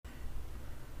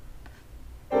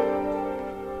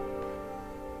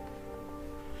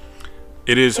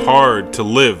It is hard to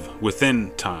live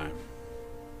within time.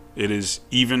 It is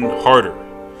even harder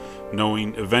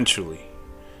knowing eventually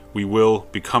we will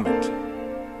become it.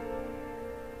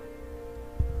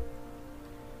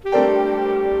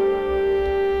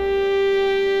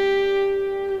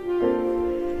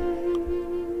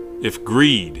 If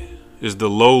greed is the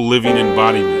low living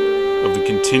embodiment of the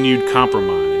continued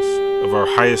compromise of our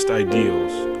highest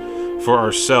ideals for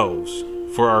ourselves,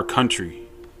 for our country,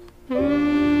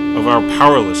 of our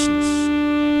powerlessness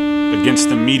against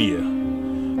the media,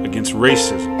 against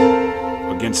racism,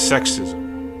 against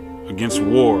sexism, against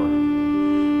war,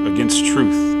 against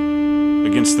truth,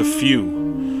 against the few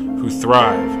who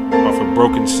thrive off a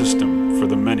broken system for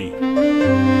the many,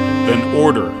 then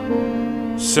order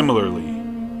similarly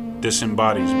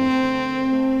disembodies me.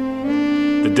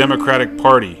 The Democratic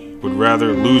Party would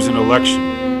rather lose an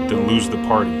election than lose the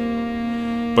party.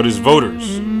 But as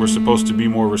voters, we're supposed to be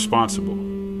more responsible.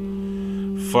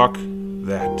 Fuck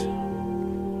that.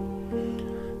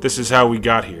 This is how we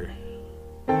got here.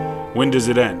 When does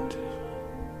it end?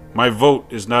 My vote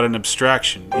is not an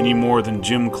abstraction any more than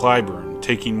Jim Clyburn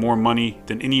taking more money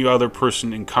than any other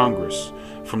person in Congress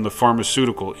from the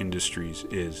pharmaceutical industries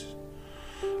is.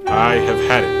 I have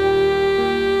had it.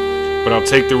 But I'll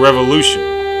take the revolution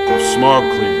of smog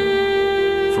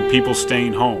clearing from people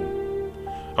staying home.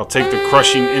 I'll take the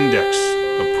crushing index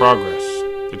of progress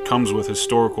that comes with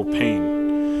historical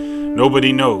pain.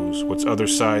 Nobody knows what's other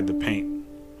side the paint.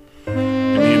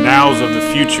 In the annals of the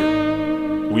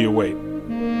future, we await.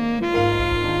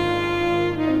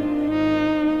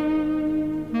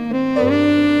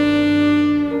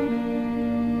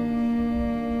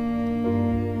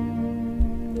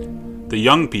 The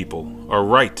young people are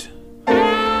right.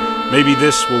 Maybe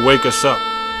this will wake us up.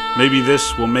 Maybe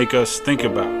this will make us think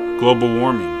about global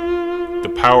warming, the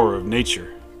power of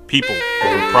nature, people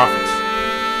over profits.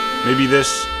 Maybe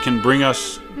this can bring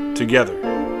us together.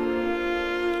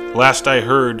 Last I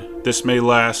heard, this may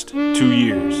last 2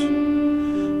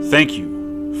 years. Thank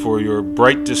you for your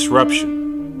bright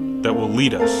disruption that will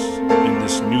lead us in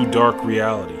this new dark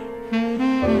reality.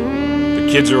 The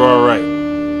kids are all right.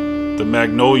 The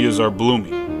magnolias are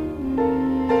blooming.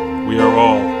 We are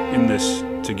all in this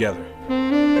together.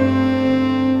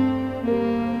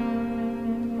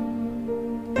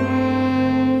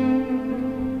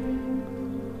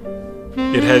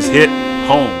 It has hit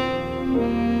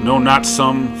home. No, not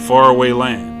some faraway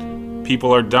land.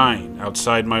 People are dying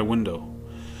outside my window.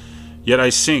 Yet I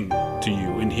sing to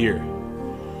you in here.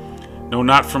 No,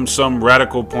 not from some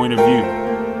radical point of view.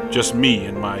 Just me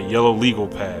and my yellow legal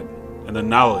pad and the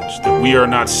knowledge that we are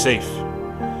not safe.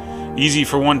 Easy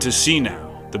for one to see now,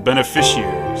 the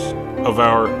beneficiaries of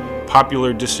our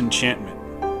popular disenchantment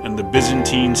and the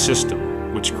Byzantine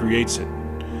system which creates it,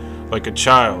 like a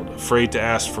child afraid to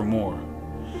ask for more.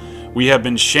 We have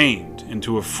been shamed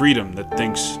into a freedom that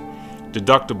thinks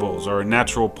deductibles are a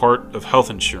natural part of health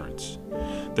insurance,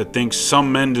 that thinks some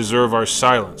men deserve our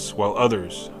silence while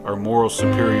others are moral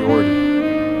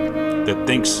superiority, that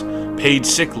thinks paid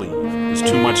sick leave is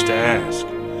too much to ask,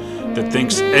 that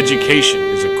thinks education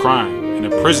is a crime in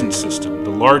a prison system the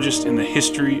largest in the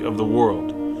history of the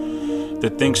world,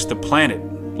 that thinks the planet,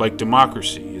 like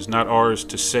democracy, is not ours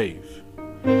to save.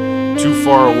 Too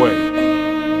far away.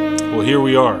 Well, here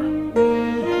we are.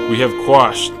 We have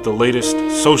quashed the latest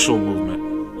social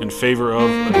movement in favor of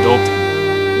adulting.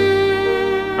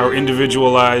 Our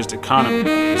individualized economy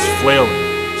is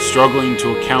flailing, struggling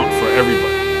to account for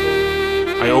everybody.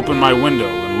 I open my window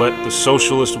and let the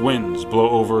socialist winds blow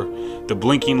over the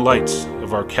blinking lights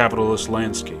of our capitalist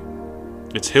landscape.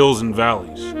 Its hills and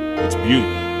valleys, its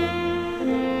beauty,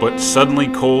 but suddenly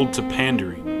cold to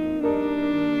pandering.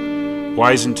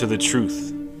 Wizened to the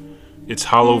truth, its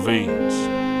hollow veins,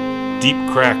 deep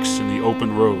cracks in the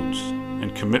open roads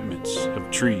and commitments of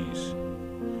trees.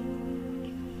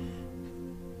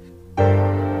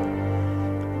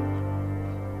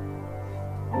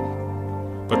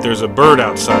 But there's a bird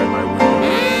outside my window,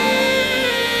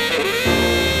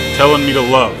 telling me to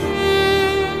love,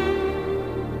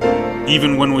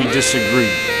 even when we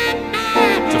disagree,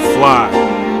 to fly,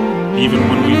 even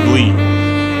when we bleed,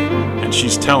 and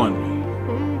she's telling me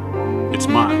it's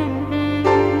mine.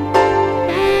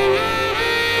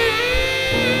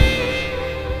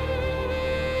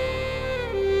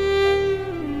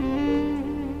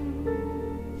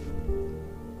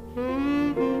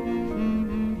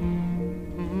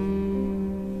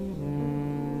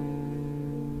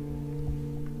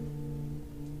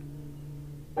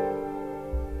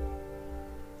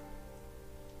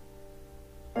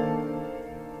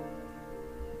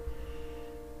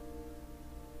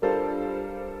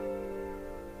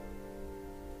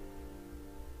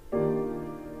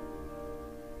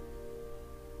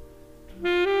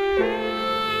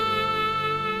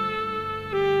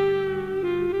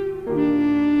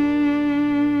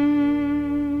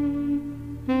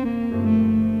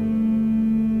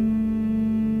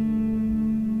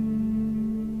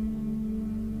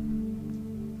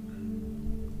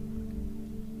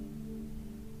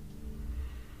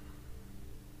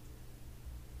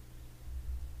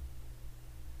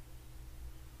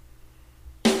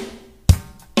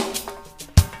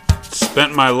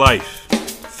 Spent my life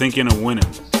thinking of winning,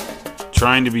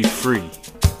 trying to be free,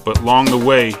 but along the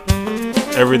way,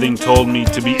 everything told me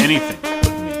to be anything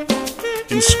but me.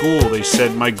 In school, they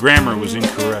said my grammar was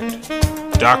incorrect.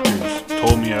 Doctors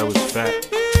told me I was fat.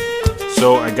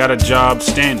 So I got a job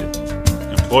standing.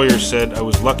 Employer said I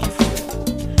was lucky for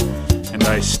that. And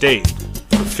I stayed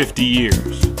for 50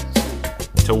 years.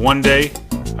 Till one day,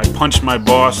 I punched my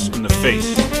boss in the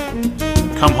face.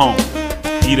 Come home,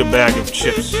 eat a bag of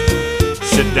chips,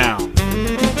 sit down,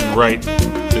 and write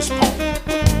this poem.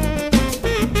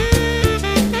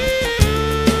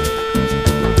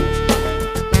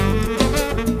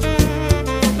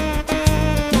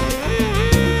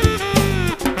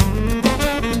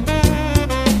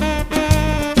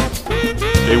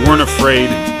 They weren't afraid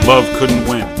love couldn't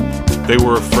win. They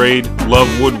were afraid love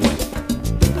would win.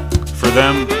 For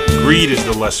them, greed is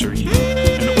the lesser evil,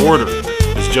 and order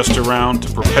is just around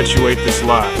to perpetuate this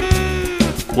lie.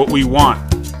 What we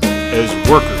want as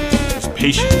workers, as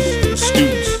patients, as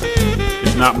students,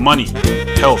 is not money,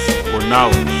 health, or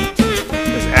knowledge.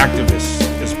 As activists,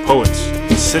 as poets,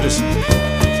 as citizens,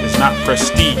 is not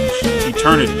prestige,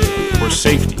 eternity, or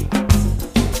safety.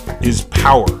 Is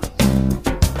power.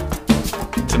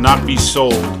 To not be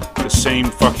sold the same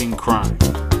fucking crime.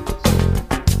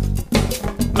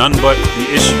 None but the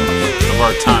issues of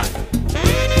our time.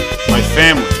 My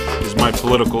family is my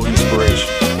political inspiration.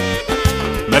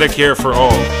 Medicare for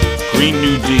all, Green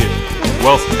New Deal,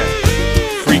 wealth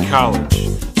tax, free college,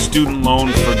 student loan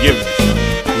forgiveness,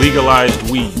 legalized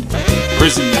weed,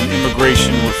 prison and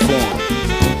immigration reform.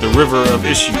 The river of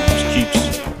issues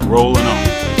keeps rolling on.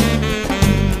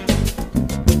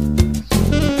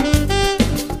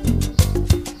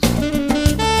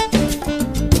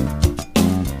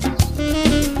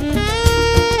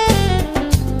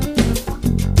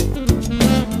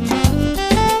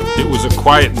 It was a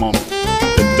quiet moment,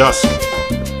 at dusk,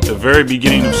 the very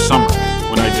beginning of summer,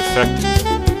 when I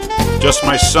defected. Just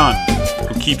my son,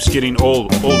 who keeps getting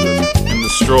older, in the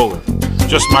stroller.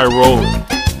 Just my roller.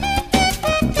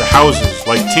 The houses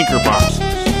like tinker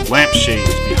boxes,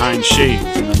 lampshades behind shades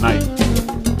in the night.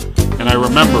 And I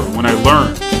remember when I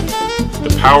learned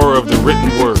the power of the written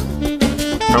word,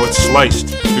 how it sliced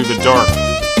through the dark,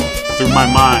 through my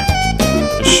mind,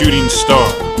 the shooting star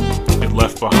it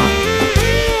left behind.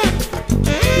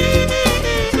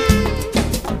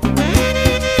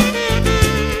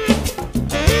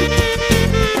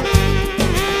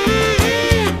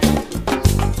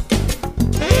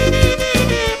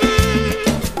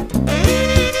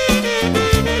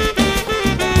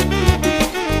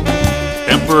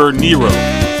 Emperor Nero,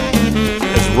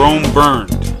 as Rome burned,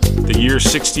 the year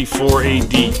 64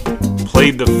 AD,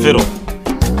 played the fiddle.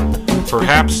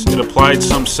 Perhaps it applied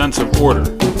some sense of order.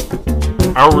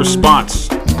 Our response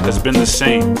has been the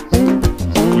same.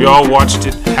 We all watched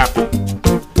it happen.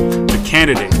 The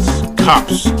candidates,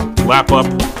 cops, lap up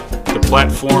the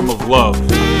platform of love,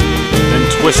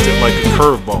 then twist it like a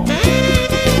curveball,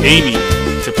 aiming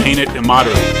to paint it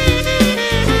immoderate,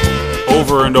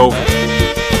 over and over.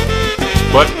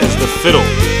 But as the fiddle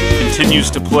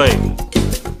continues to play,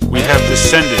 we have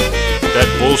descended that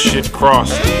bullshit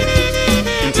cross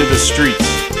into the streets,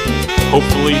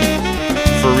 hopefully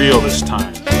for real this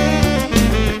time.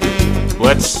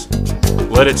 Let's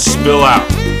let it spill out,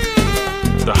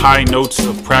 the high notes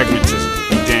of pragmatism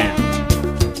be damned.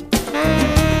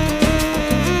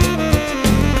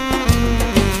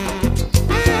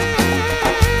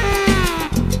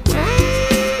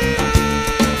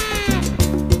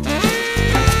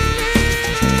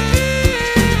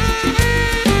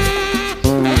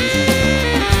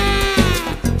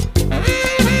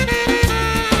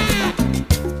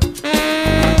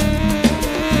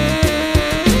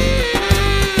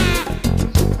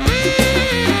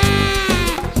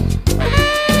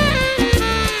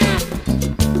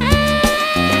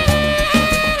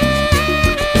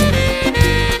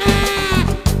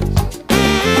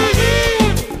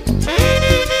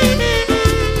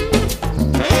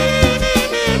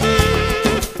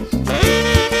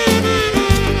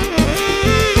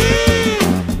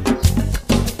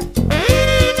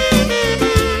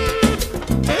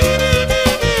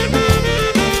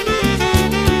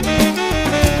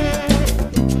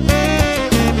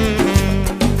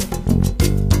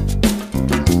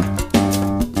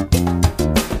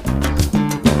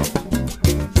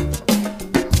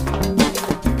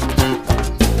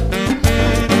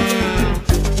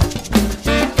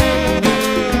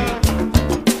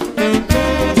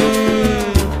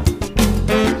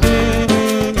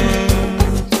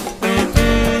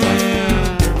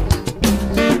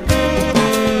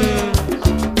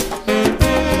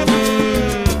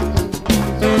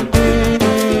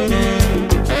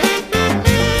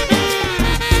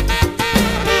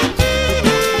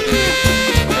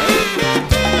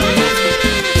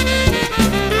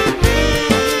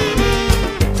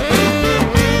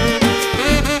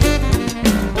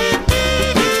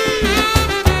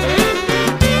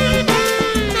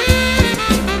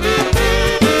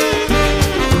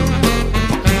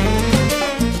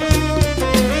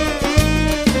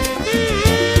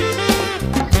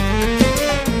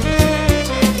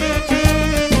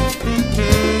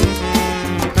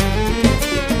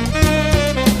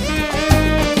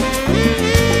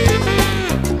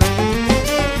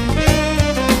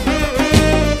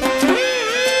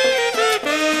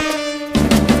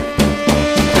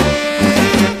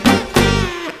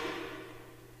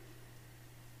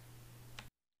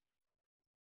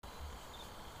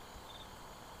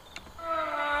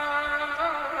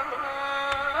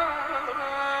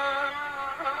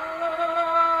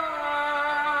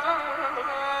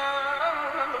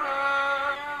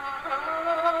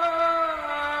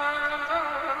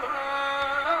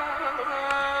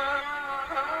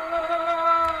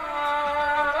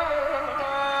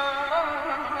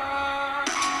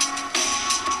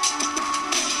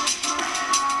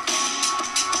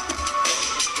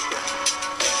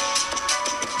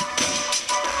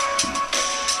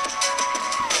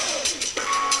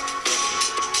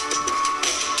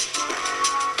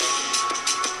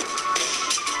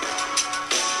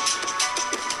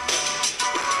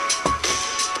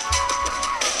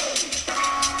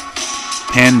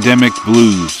 pandemic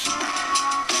blues.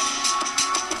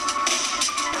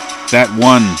 That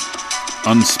one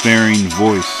unsparing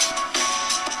voice,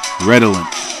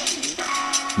 redolent,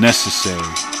 necessary,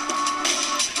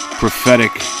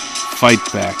 prophetic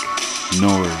fight-back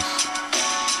noise,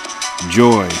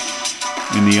 joy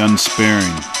in the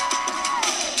unsparing,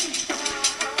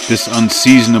 this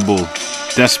unseasonable,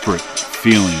 desperate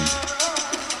feeling,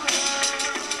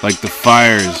 like the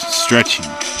fires stretching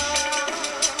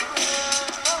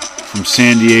from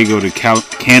San Diego to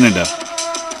Canada,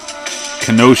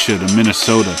 Kenosha to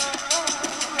Minnesota,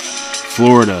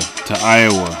 Florida to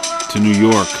Iowa to New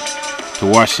York to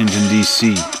Washington,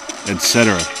 D.C.,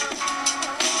 etc.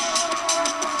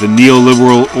 The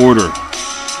neoliberal order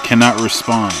cannot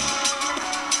respond.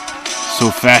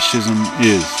 So fascism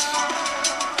is.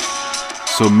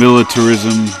 So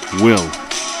militarism will.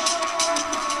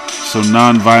 So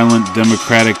nonviolent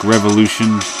democratic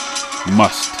revolution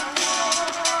must.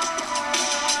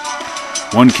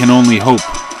 One can only hope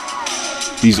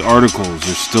these articles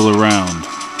are still around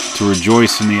to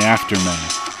rejoice in the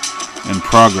aftermath and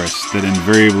progress that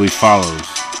invariably follows.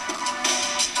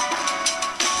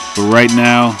 But right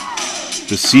now,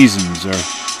 the seasons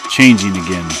are changing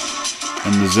again,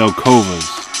 and the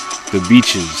zelkovas, the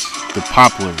beeches, the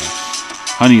poplars,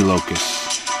 honey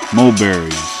locusts,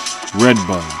 mulberries,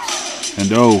 redbuds,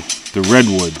 and oh, the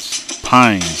redwoods,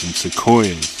 pines, and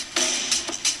sequoias.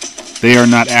 They are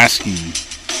not asking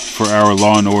for our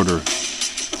law and order.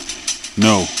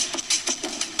 No,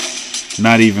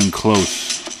 not even close.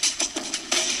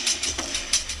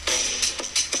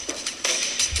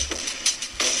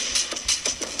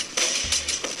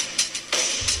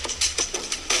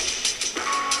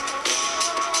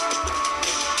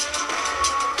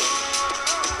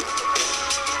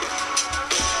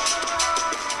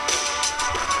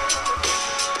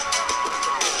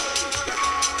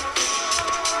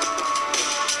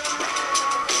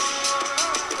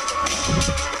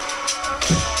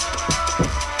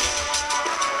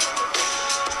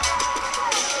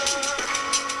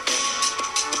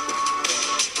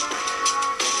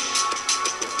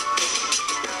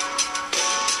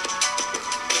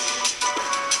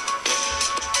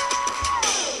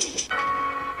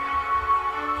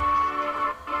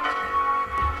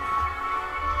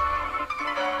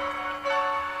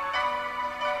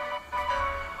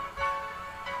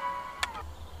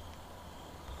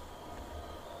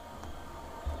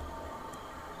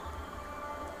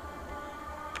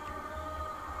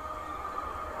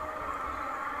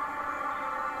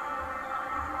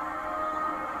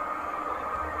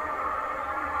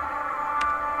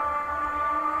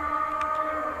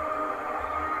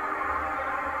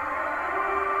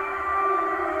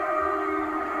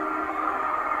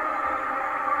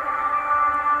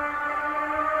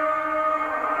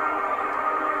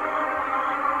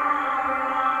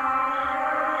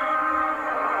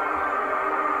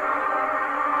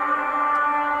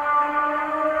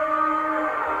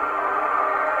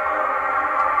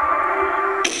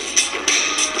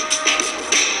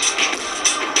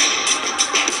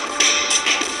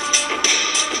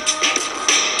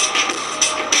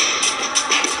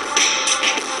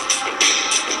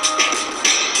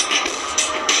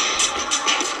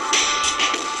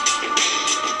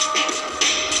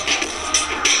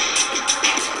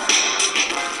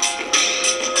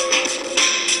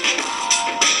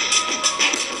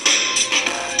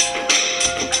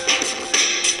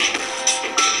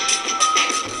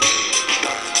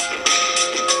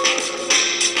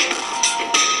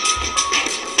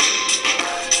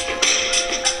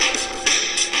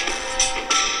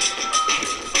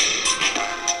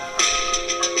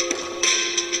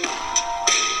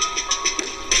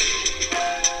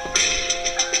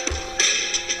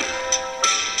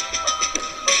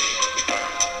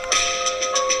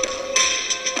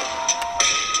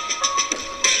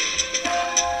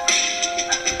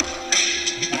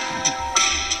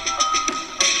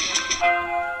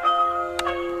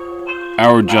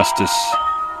 Our justice.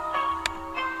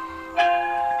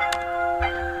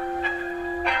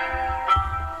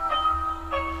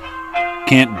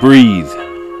 Can't breathe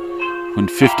when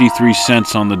 53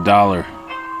 cents on the dollar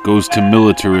goes to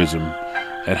militarism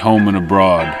at home and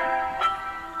abroad.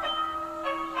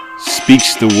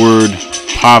 Speaks the word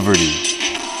poverty.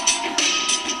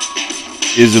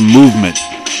 Is a movement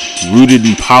rooted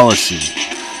in policy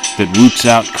that roots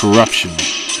out corruption,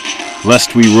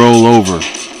 lest we roll over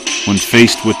when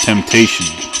faced with temptation.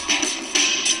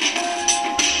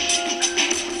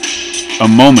 A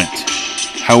moment,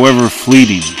 however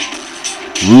fleeting,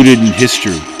 rooted in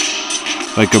history,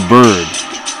 like a bird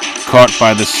caught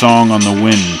by the song on the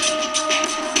wind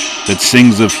that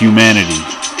sings of humanity,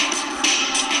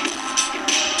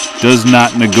 does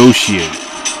not negotiate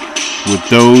with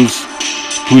those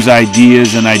whose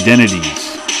ideas and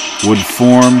identities would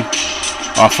form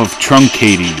off of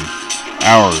truncating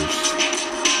ours,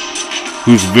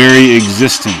 whose very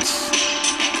existence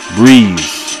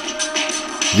breathes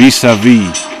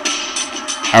vis-a-vis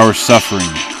our suffering.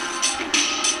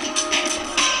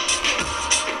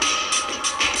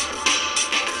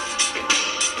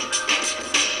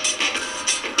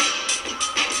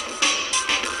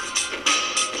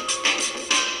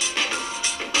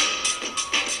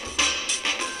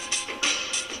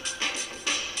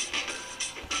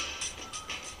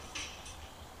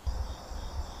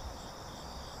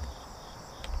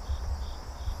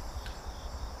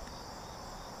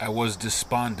 I was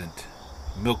despondent,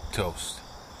 milquetoast,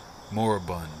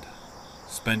 moribund,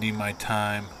 spending my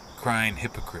time crying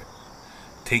hypocrite,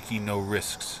 taking no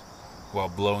risks while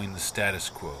blowing the status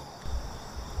quo.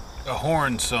 A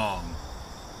horn song.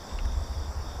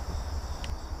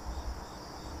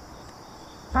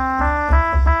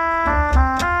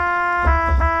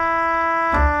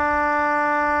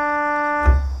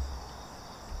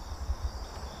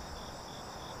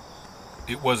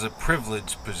 It was a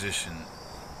privileged position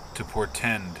to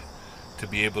portend to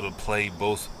be able to play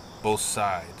both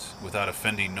sides without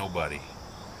offending nobody.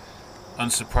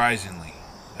 Unsurprisingly,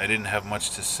 I didn't have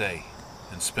much to say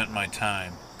and spent my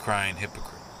time crying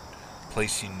hypocrite,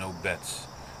 placing no bets,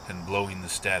 and blowing the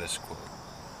status quo.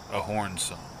 A horn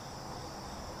song.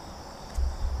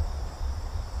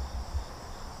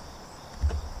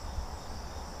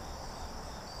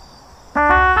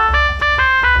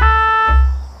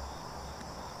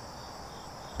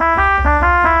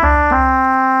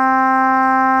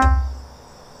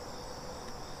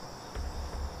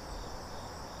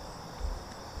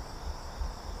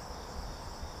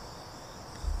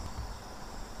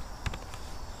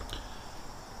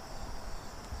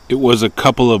 It was a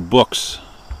couple of books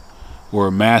or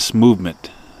a mass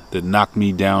movement that knocked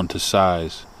me down to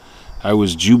size. I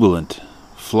was jubilant,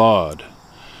 flawed,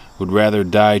 would rather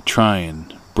die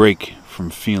trying, break from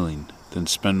feeling, than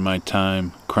spend my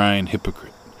time crying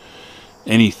hypocrite.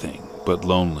 Anything but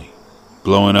lonely,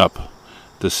 blowing up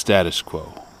the status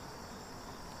quo.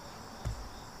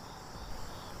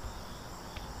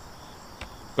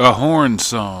 A horn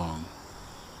song.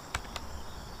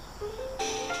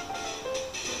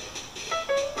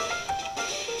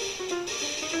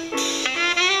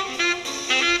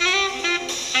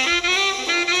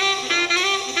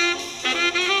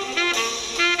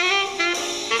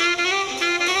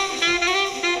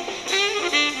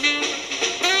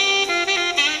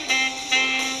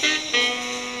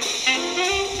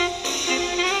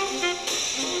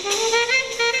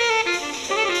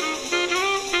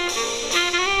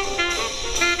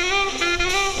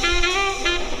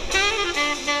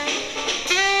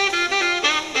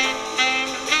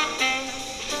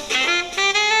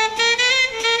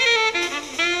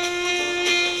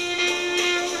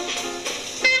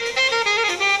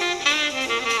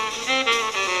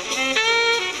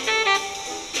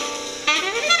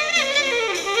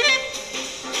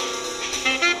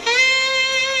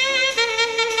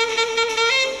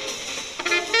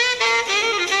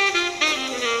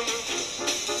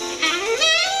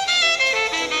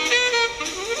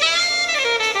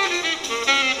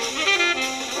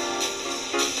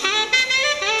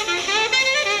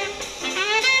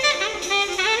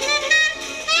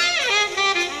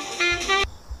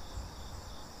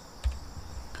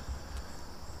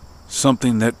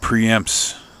 Something that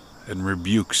preempts and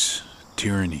rebukes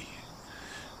tyranny,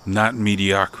 not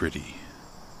mediocrity,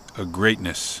 a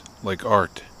greatness like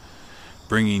art,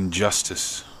 bringing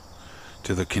justice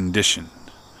to the condition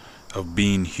of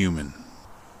being human.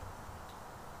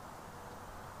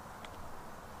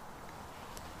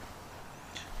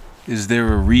 Is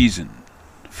there a reason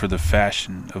for the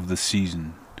fashion of the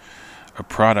season, a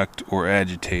product or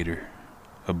agitator,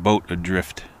 a boat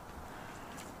adrift?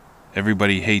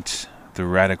 Everybody hates the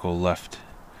radical left.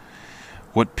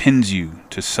 What pins you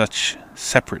to such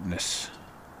separateness,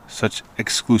 such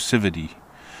exclusivity,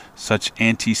 such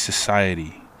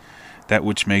anti-society, that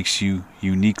which makes you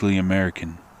uniquely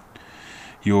American?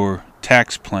 Your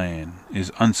tax plan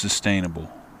is unsustainable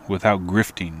without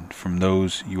grifting from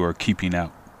those you are keeping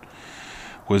out.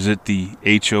 Was it the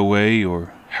HOA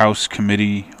or House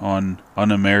Committee on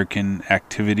Un-American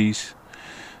Activities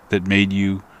that made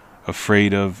you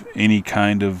afraid of any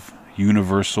kind of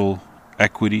universal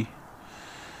equity?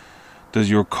 Does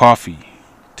your coffee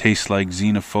taste like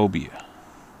xenophobia?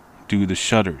 Do the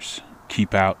shutters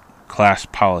keep out class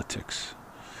politics?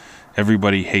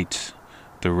 Everybody hates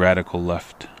the radical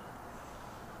left.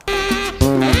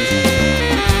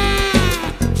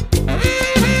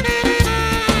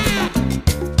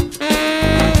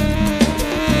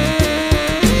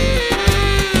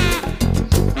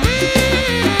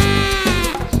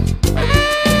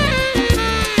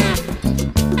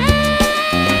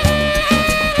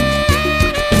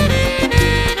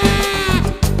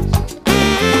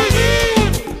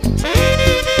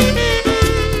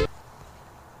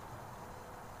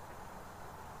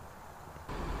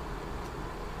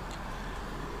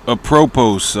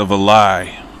 apropos of a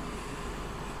lie.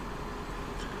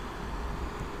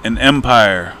 An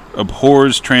empire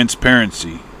abhors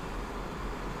transparency.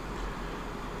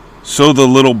 So the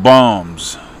little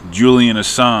bombs Julian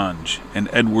Assange and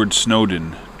Edward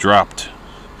Snowden dropped.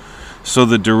 So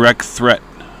the direct threat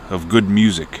of good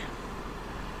music,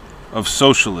 of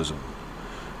socialism,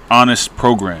 honest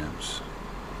programs,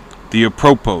 the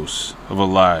apropos of a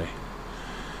lie.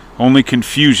 Only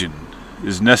confusion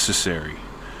is necessary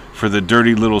for the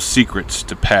dirty little secrets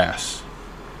to pass.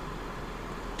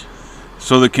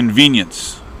 So the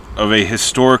convenience of a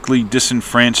historically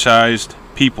disenfranchised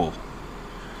people,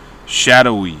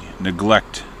 shadowy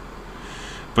neglect.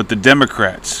 But the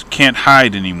Democrats can't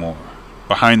hide anymore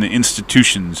behind the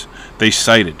institutions they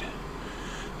cited.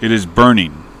 It is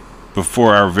burning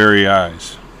before our very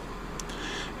eyes.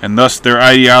 And thus their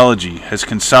ideology has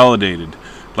consolidated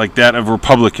like that of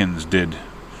Republicans did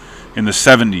in the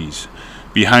 70s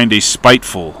behind a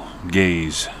spiteful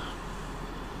gaze.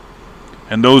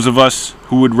 And those of us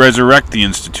who would resurrect the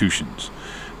institutions,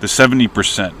 the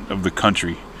 70% of the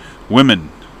country,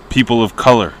 women, people of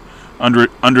color,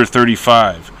 under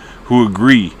 35, who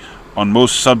agree on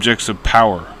most subjects of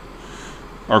power,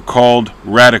 are called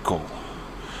radical,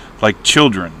 like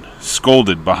children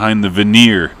scolded behind the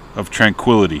veneer of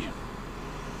tranquility.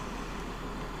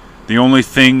 The only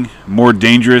thing more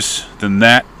dangerous than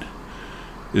that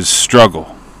is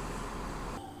struggle.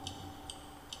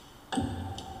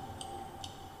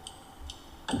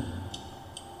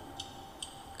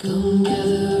 Come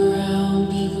gather around,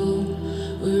 people,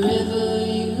 wherever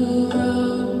you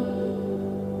roam,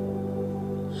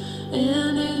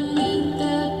 and admit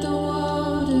that the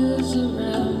waters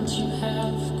around you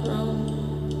have grown,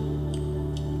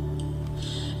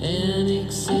 and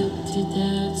accepted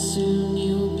that soon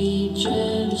you'll be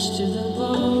drenched to the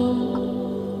bone.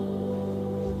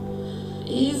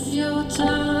 If your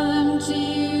time to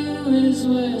you is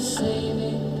worth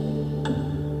saving,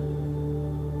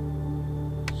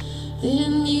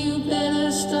 then you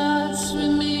better start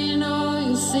swimming or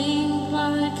you'll sink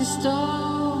like a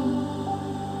stone.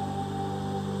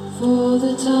 For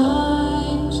the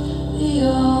times they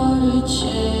are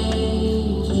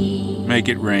changing. Make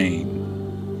it rain.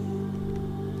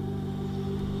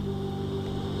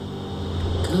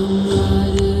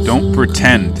 Don't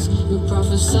pretend.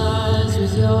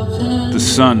 The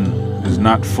sun is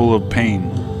not full of pain.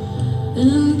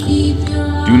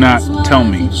 Do not tell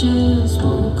me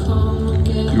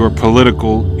your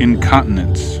political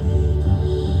incontinence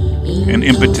and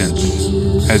impotence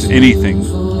has anything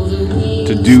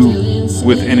to do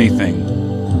with anything.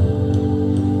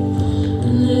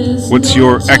 What's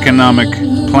your economic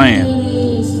plan?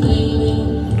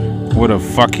 What a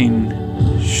fucking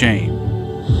shame.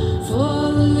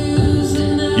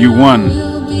 You won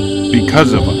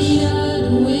because of us,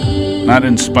 not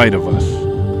in spite of us.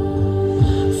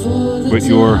 But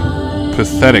your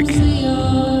pathetic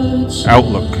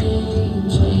outlook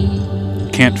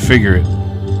can't figure it.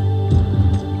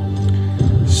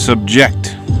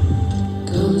 Subject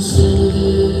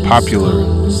popular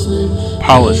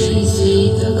policies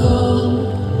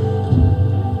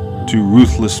to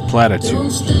ruthless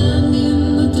platitudes.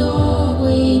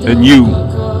 Then you,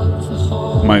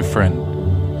 my friend,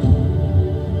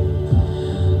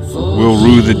 will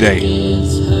rue the day.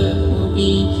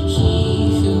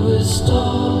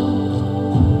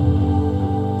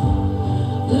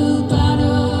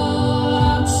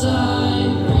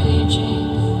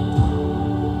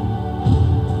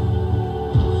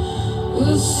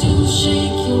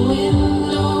 Shake your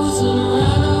windows and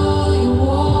rattle your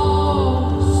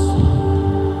walls.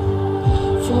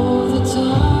 For the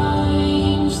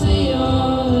times they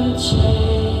are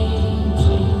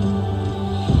changing.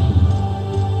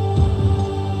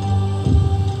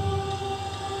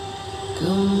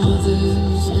 Come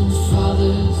mothers and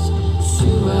fathers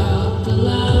throughout the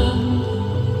land,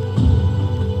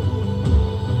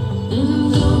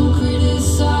 and don't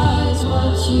criticize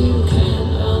what you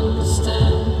can't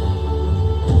understand.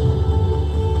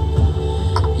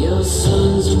 Your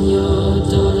sons and your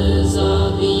daughters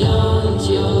are beyond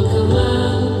your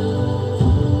command.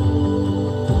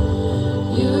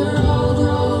 Your old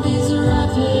road is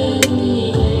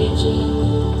rapidly aging.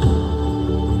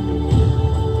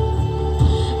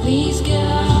 Please get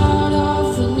out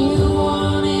of the new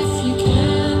one if you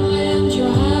can lend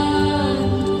your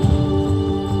hand.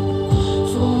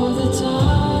 For the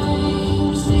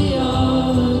times they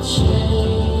are changing.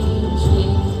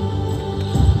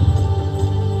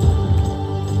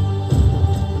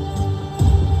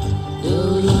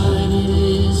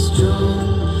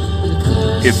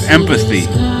 If empathy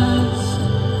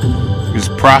is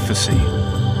prophecy,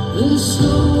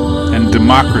 And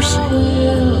democracy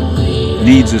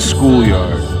needs a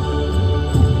schoolyard.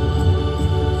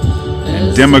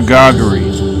 And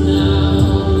demagoguery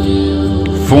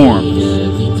forms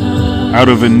out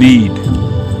of a need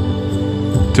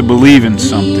to believe in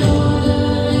something.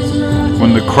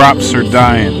 When the crops are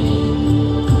dying,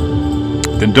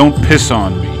 then don't piss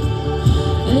on me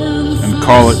and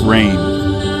call it rain.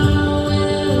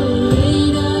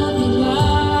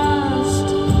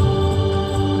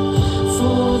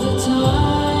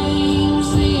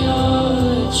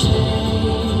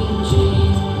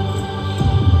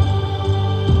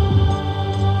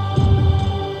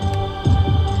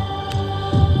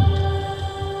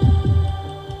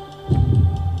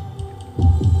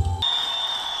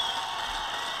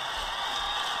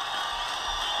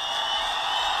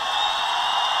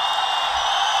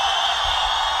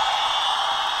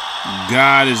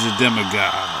 God is a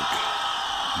demagogue.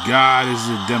 God is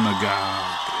a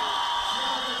demagogue.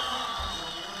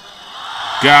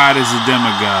 God is a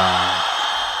demagogue.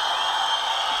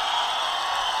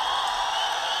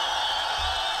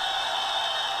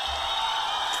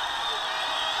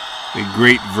 A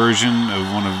great version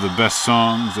of one of the best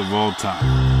songs of all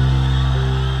time.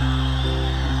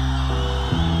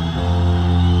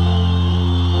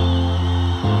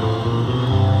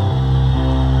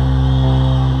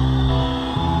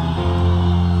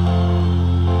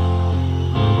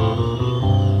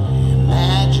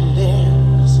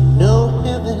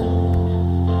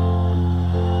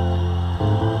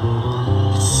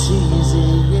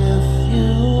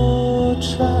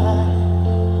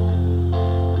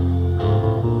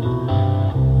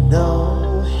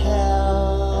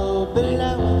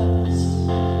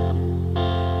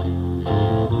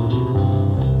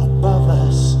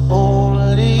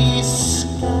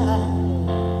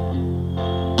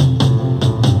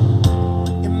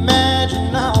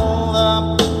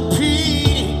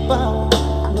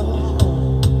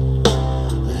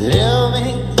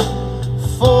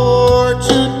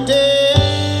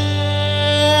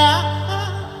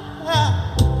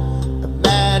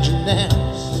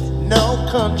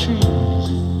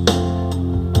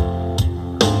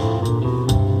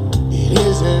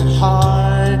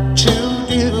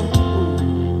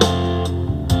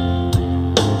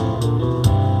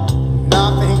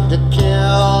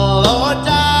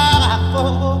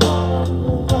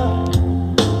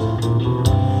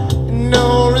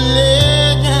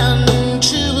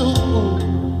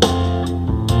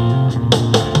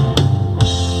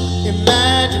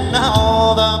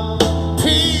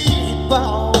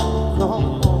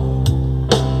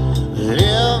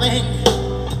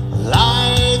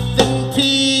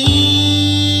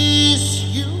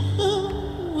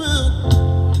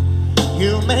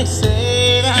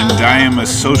 And I am a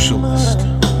socialist.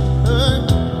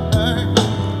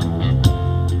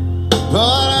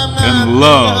 And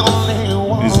love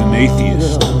is an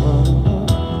atheist.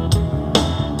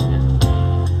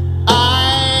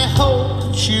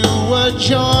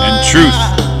 And truth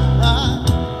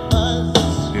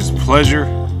is pleasure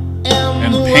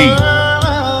and pain,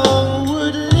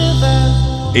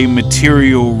 a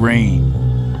material rain.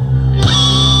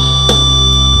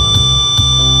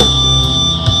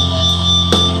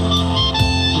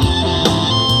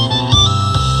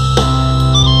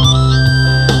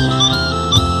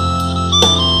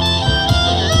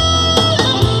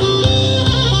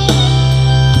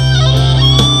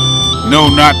 No,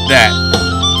 not that,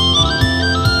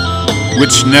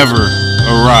 which never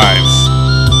arrives.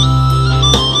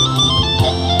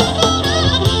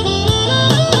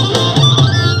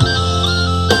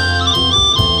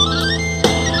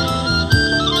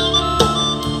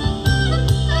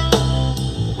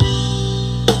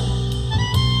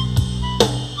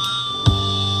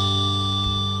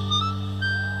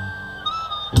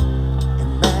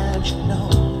 Imaginal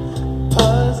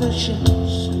positions.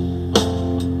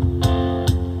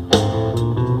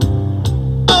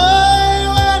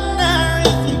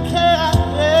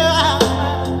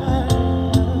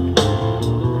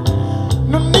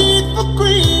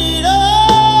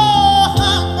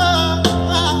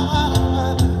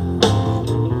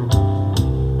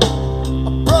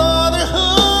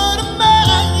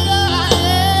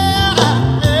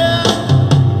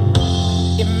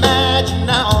 Imagine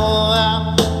all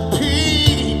the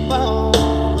people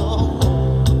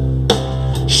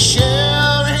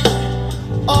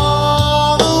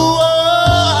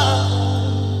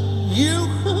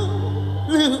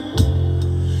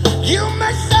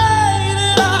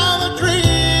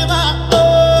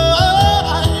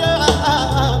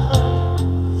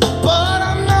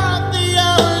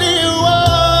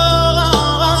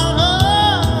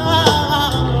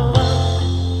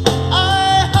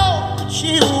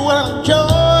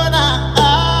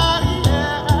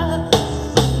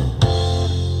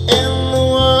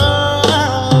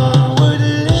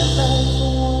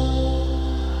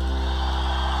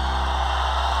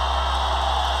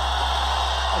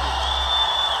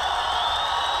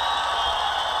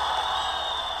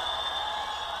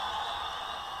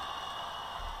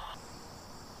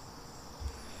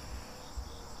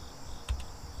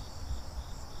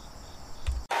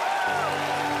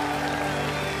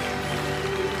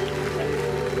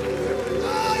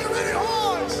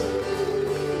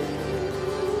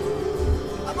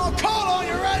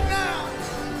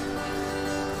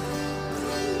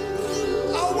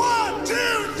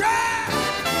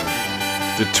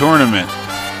The tournament.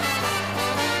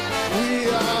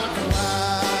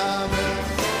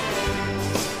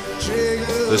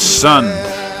 The sun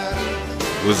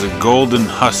was a golden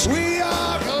husk.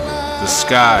 The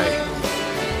sky,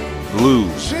 blue,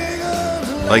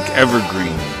 like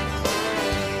evergreen.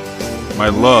 My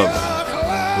love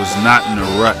was not in a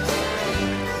rut.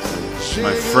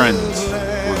 My friends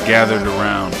were gathered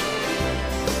around.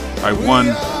 I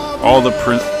won all the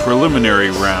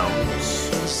preliminary rounds.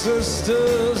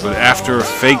 But after a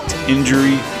faked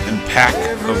injury and pack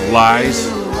of lies,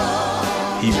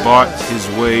 he bought his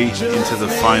way into the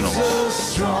finals.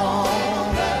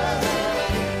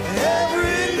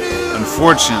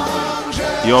 Unfortunately,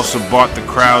 he also bought the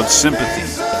crowd's sympathy,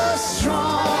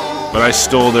 but I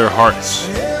stole their hearts.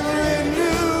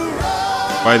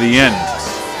 By the end,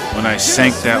 when I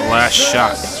sank that last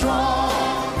shot,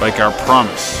 like our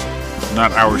promise,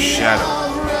 not our shadow,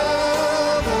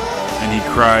 and he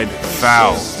cried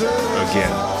foul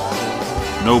again,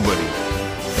 nobody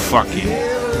fucking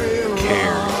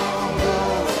cared.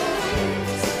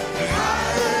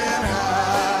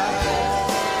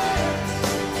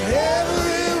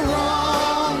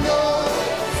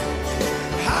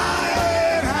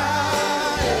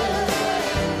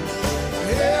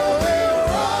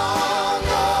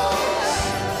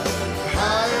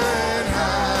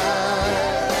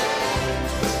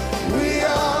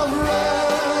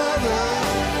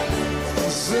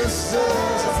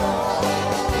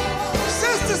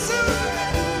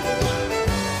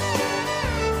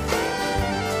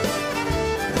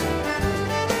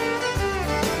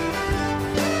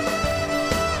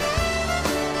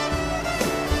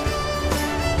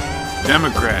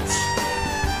 Democrats,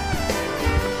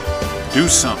 do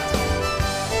something.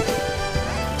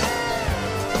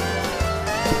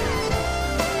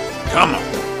 Come on.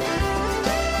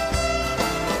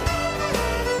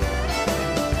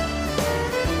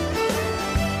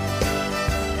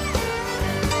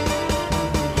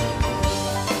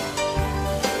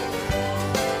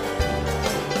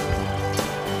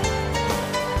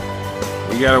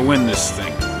 We gotta win this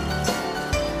thing.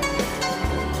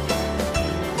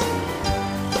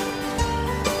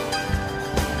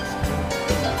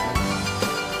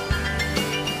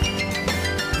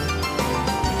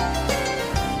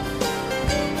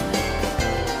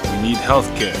 Need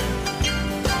healthcare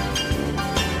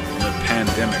in a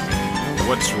pandemic.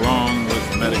 What's wrong with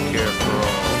Medicare for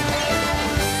all?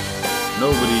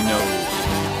 Nobody knows.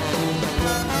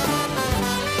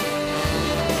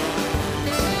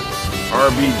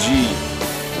 RBG,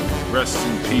 rest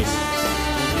in peace.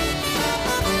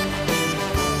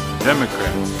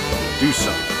 Democrats, do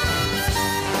something.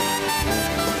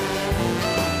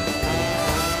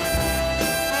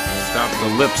 Stop the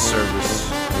lip service.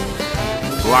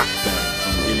 Block them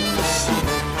from getting this seat.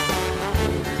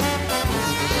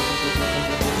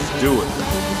 Just do it.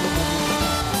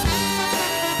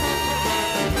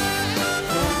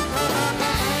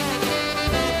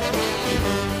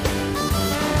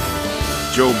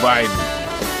 Joe Biden.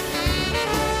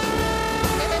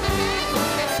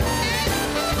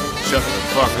 Shut the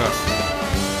fuck up.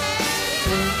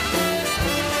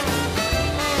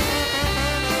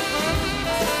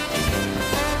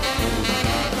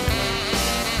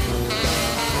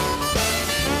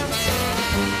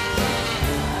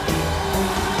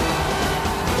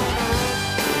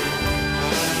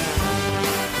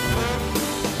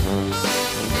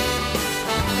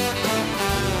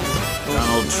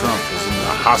 Donald Trump is in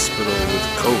the hospital with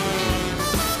COVID.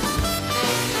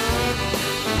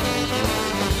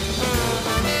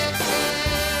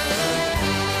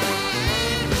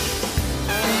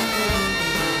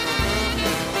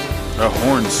 A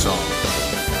horn song.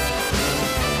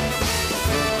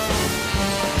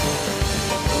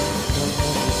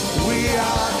 We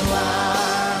are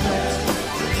climbing,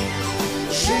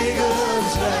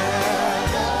 Jacob's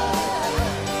ladder.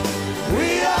 We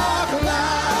are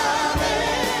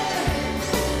climbing,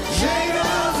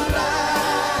 Jacob's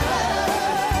ladder.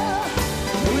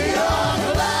 We are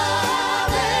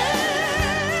climbing,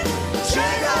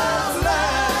 Jacob's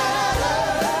ladder.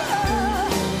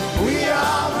 We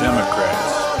are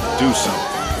Democrats, do something.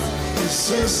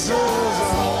 sisters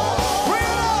of all. We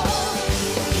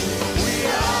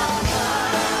are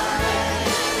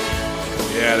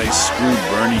Yeah, they screwed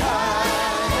Bernie.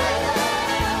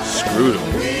 Screwed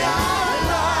him.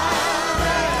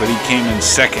 But he came in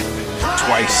second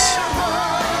twice.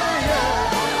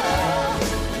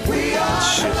 That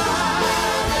shit doesn't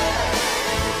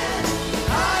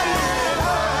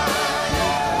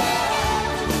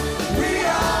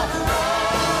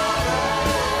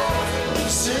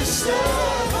sisters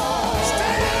of all.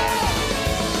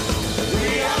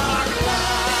 We are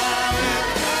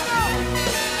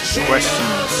question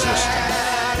the system.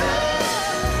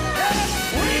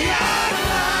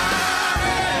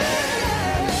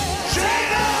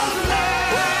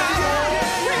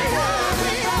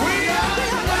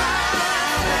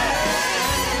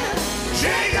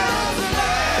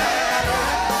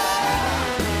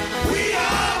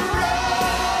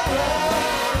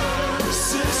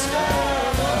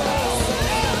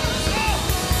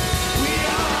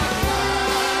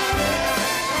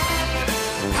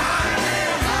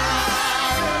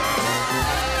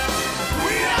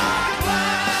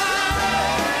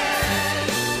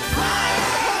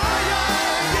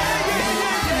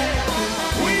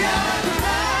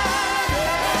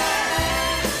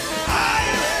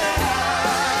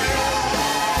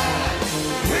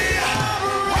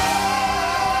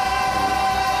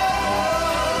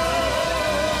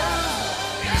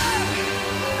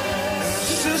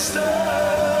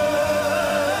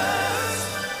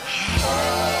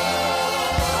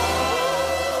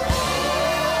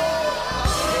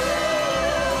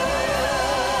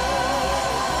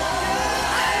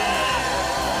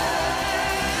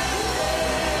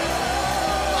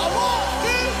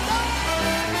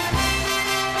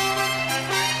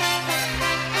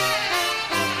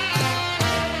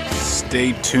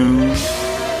 Stay tuned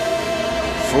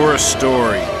for a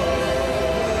story.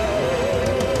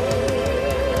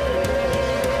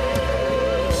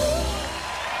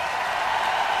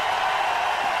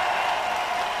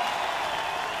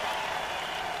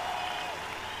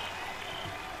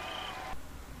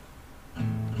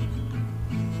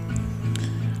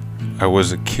 I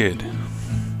was a kid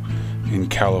in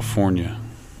California.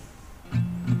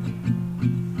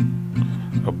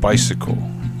 A bicycle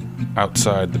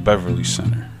outside the Beverly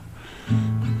Center.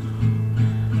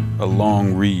 A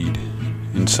long read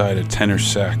inside a tenor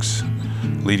sax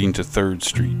leading to 3rd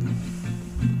Street.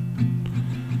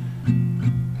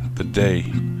 The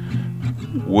day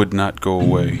would not go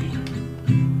away,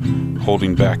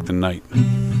 holding back the night,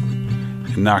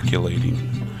 inoculating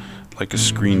like a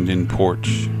screened-in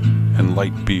porch and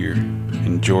light beer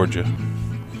in Georgia.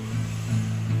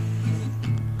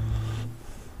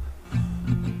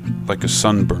 Like a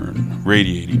sunburn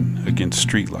radiating against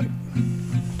streetlight.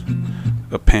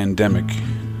 A pandemic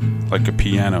like a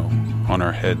piano on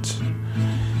our heads.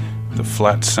 The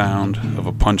flat sound of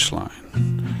a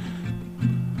punchline.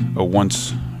 A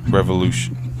once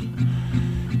revolution.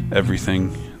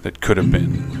 Everything that could have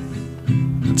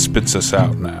been. That spits us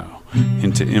out now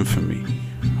into infamy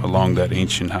along that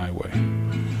ancient highway.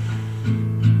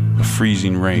 A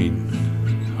freezing rain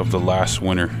of the last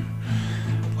winter,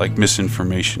 like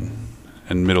misinformation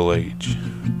and middle age.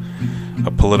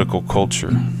 A political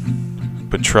culture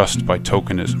betrust by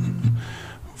tokenism,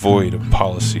 void of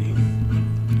policy,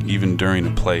 even during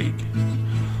a plague.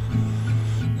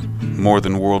 More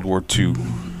than World War II,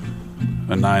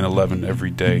 a 9/11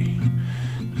 every day,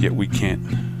 yet we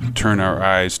can't turn our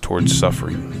eyes towards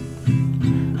suffering.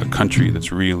 A country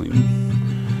that's reeling,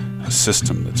 a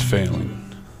system that's failing.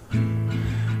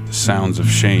 The sounds of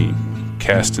shame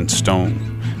cast in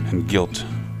stone and guilt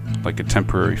like a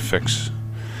temporary fix.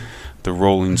 The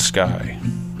rolling sky,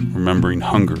 remembering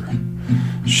hunger,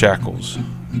 shackles,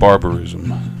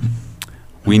 barbarism.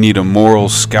 We need a moral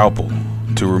scalpel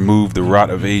to remove the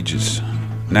rot of ages,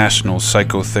 national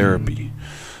psychotherapy,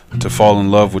 to fall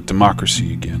in love with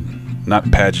democracy again,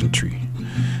 not pageantry.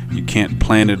 You can't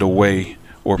plan it away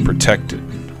or protect it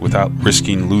without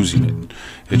risking losing it.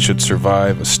 It should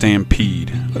survive a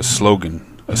stampede, a slogan,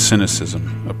 a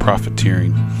cynicism, a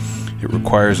profiteering. It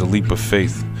requires a leap of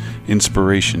faith.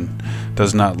 Inspiration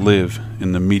does not live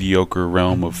in the mediocre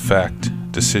realm of fact,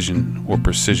 decision, or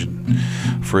precision,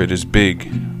 for it is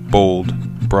big, bold,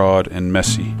 broad, and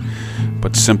messy,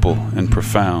 but simple and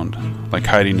profound, like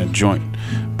hiding a joint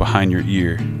behind your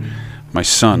ear. My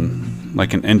son,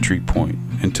 like an entry point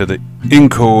into the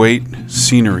inchoate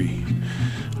scenery,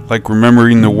 like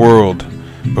remembering the world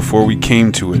before we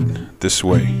came to it this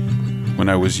way, when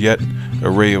I was yet a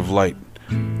ray of light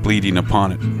bleeding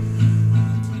upon it. Every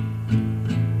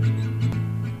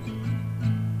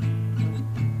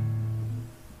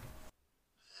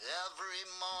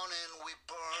morning we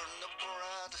burn the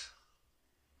bread,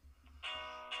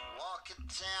 walk it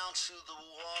down to the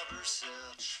water's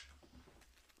edge,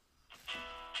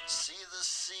 see the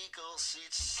seagulls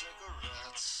eat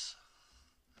cigarettes,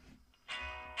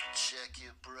 check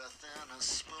your breath in a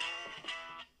spoon.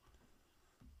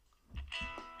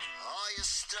 All your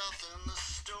stuff in the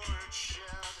storage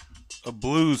shed. A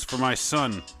blues for my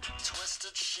son.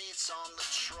 Twisted sheets on the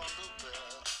trundle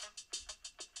bed.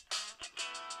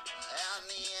 And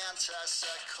the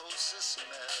antipsychosis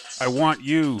meds. I want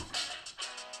you. Made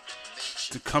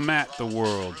to come at the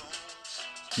world,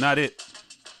 not it,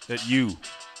 at you.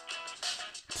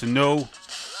 To know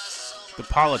the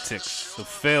politics of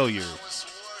failure,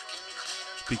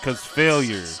 because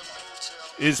failure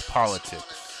is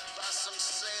politics.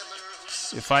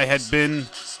 If I had been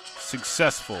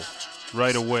successful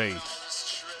right away,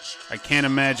 I can't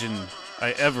imagine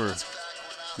I ever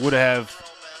would have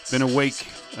been awake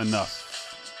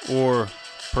enough, or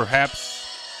perhaps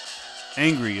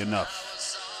angry enough,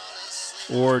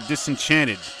 or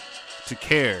disenchanted to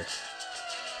care,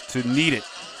 to need it,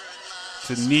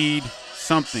 to need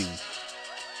something.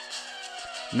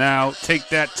 Now take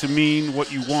that to mean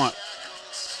what you want.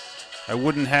 I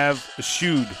wouldn't have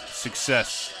eschewed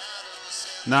success,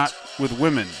 not with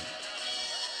women,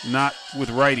 not with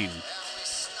writing,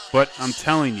 but I'm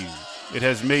telling you, it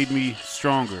has made me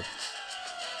stronger.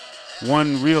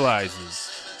 One realizes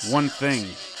one thing: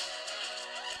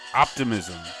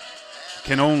 optimism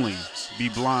can only be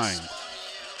blind,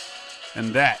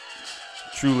 and that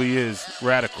truly is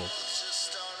radical.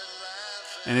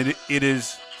 And it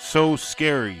is so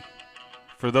scary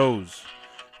for those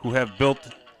who have built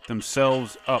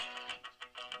themselves up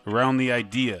around the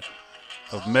idea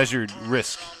of measured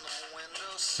risk,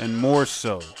 and more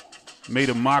so, made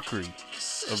a mockery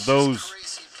of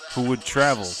those who would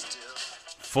travel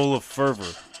full of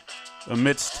fervor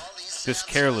amidst this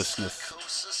carelessness.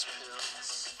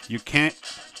 You can't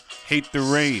hate the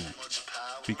rain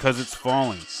because it's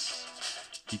falling.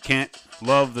 You can't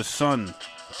love the sun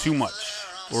too much,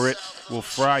 or it will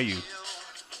fry you.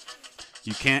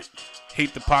 You can't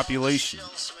hate the population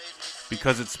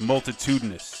because it's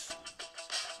multitudinous.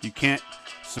 You can't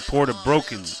support a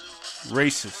broken,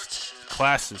 racist,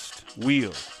 classist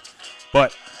wheel,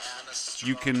 but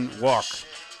you can walk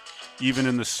even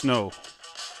in the snow.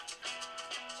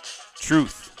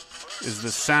 Truth is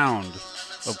the sound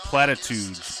of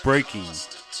platitudes breaking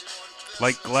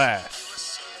like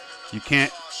glass. You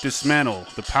can't dismantle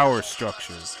the power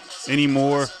structure any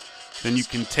more than you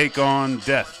can take on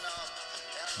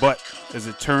death. But as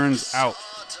it turns out,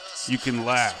 you can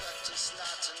laugh.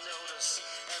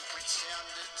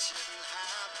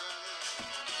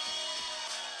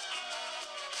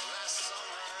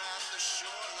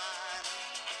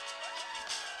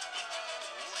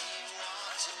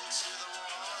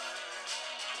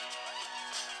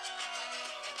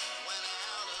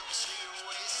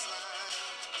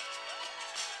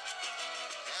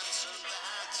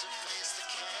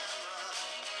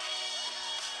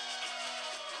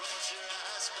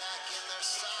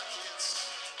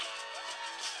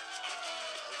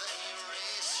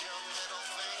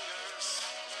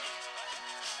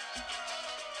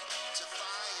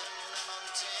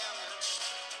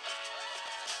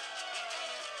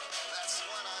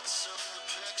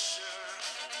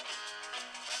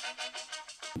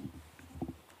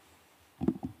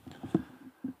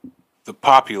 The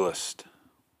populist.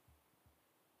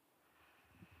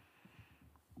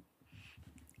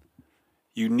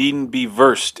 You needn't be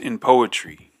versed in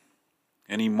poetry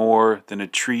any more than a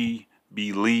tree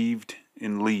be leaved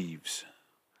in leaves,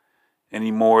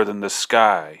 any more than the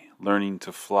sky learning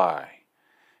to fly,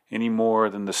 any more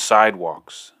than the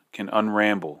sidewalks can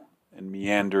unramble and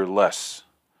meander less,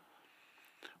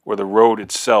 or the road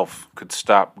itself could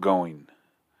stop going.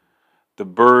 The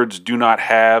birds do not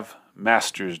have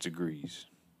master's degrees.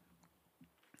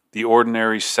 The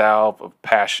ordinary salve of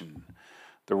passion,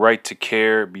 the right to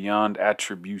care beyond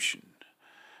attribution.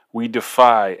 We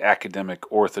defy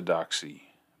academic orthodoxy,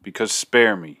 because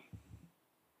spare me.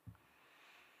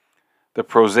 The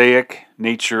prosaic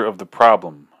nature of the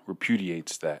problem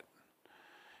repudiates that.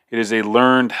 It is a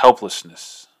learned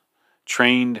helplessness,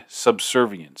 trained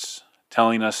subservience,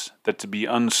 telling us that to be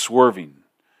unswerving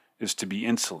is to be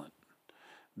insolent,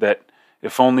 that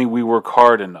if only we work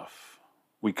hard enough,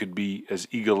 we could be as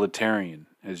egalitarian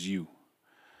as you.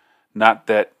 Not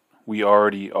that we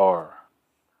already are.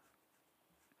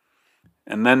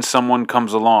 And then someone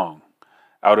comes along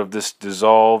out of this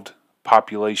dissolved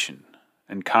population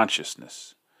and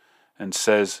consciousness and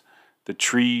says, the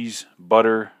trees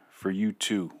butter for you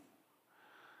too.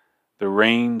 The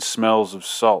rain smells of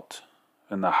salt,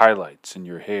 and the highlights in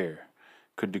your hair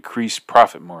could decrease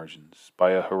profit margins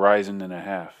by a horizon and a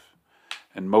half.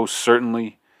 And most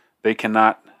certainly, they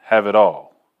cannot have it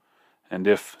all. And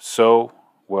if so,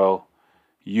 well,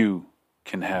 you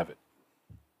can have it.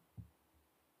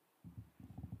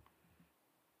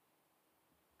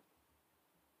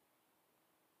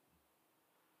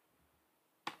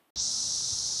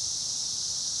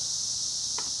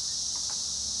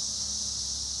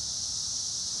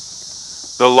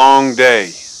 The long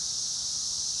day.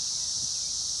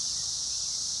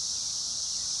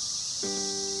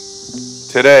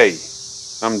 Today,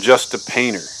 I'm just a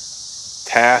painter,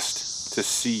 tasked to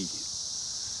see,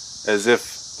 as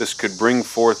if this could bring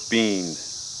forth being.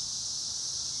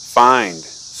 Find,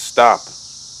 stop,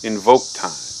 invoke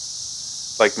time,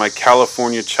 like my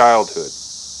California childhood,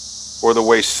 or the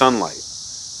way sunlight,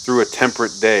 through a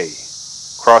temperate day,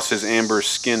 crosses amber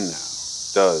skin now,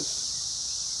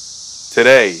 does.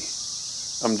 Today,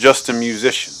 I'm just a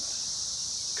musician,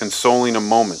 consoling a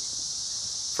moment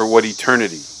for what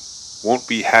eternity won't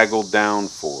be haggled down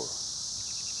for.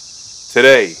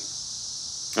 Today,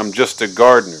 I'm just a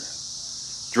gardener,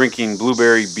 drinking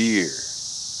blueberry beer,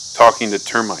 talking to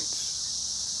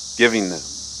termites, giving them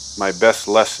my best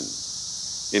lesson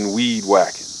in weed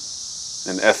whacking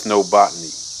and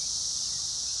ethnobotany.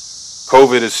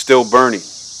 COVID is still burning.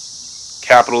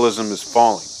 Capitalism is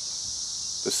falling.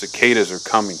 The cicadas are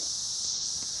coming.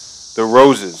 The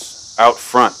roses out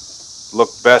front look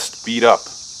best beat up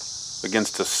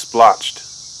against a splotched,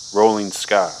 rolling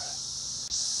sky.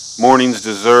 Mornings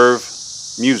deserve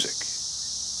music.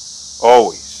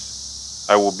 Always,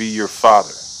 I will be your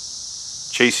father,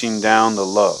 chasing down the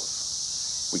love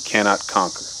we cannot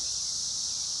conquer.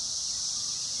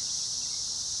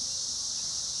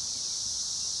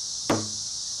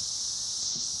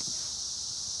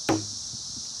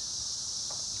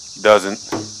 Doesn't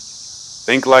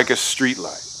think like a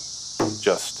streetlight,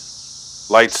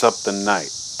 just lights up the night.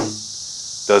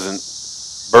 Doesn't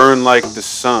burn like the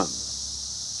sun,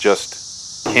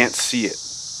 just can't see it,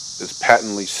 is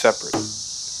patently separate.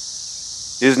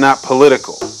 Is not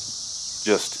political,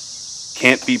 just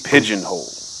can't be pigeonholed.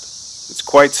 It's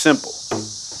quite simple,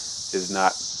 is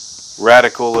not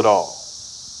radical at all.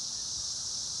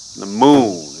 The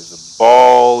moon is a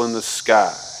ball in the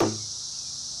sky,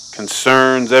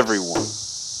 concerns everyone.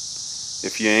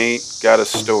 If you ain't got a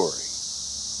story,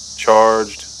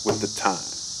 charged with the time.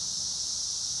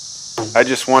 I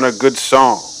just want a good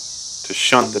song to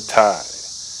shunt the tide.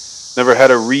 Never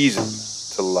had a reason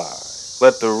to lie.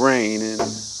 Let the rain in.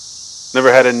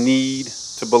 Never had a need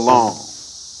to belong,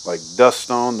 like dust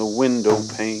on the window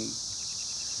pane.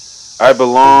 I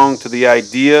belong to the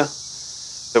idea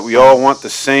that we all want the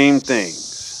same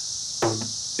things.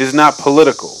 Is not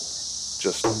political,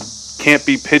 just can't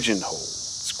be pigeonholed.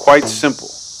 It's quite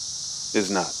simple, is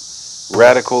not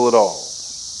radical at all.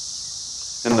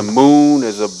 And the moon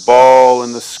is a ball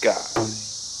in the sky,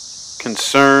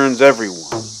 concerns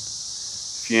everyone.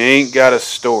 If you ain't got a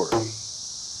story,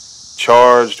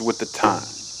 charged with the time.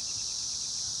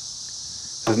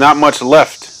 There's not much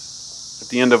left at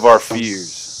the end of our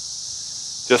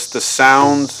fears, just the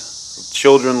sounds of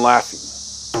children laughing,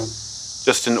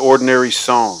 just an ordinary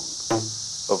song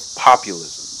of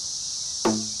populism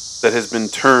that has been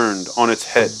turned on its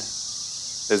head,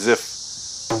 as if,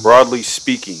 broadly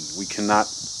speaking, we cannot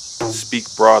speak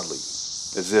broadly,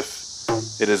 as if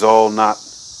it is all not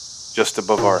just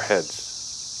above our heads.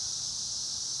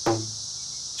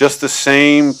 Just the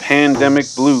same pandemic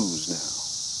blues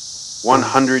now,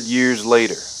 100 years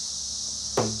later.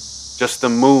 Just the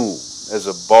moon as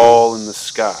a ball in the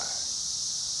sky,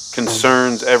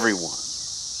 concerns everyone.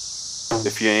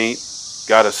 If you ain't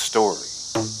got a story,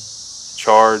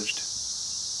 charged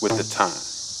with the time.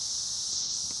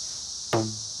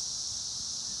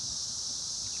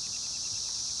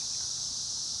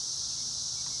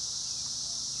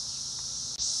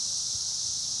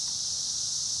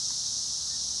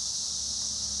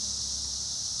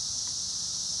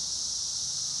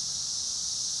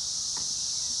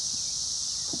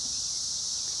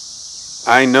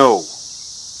 I know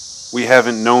we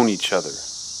haven't known each other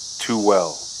too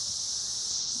well,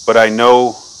 but I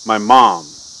know my mom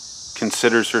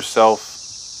considers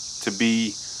herself to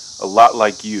be a lot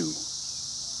like you,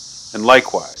 and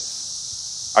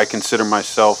likewise, I consider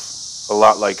myself a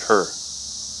lot like her.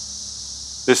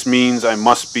 This means I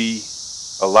must be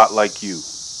a lot like you.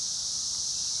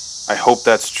 I hope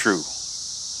that's true,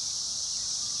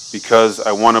 because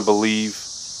I want to believe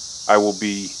I will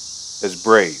be as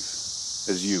brave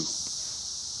as you.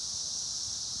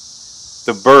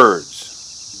 The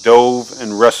birds dove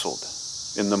and wrestled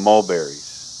in the mulberries.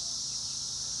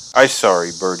 "I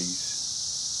sorry,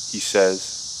 birdies," he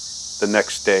says the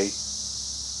next day,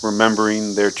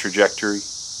 remembering their trajectory.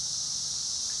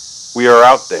 We are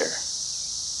out there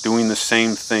doing the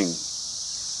same thing,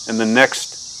 and the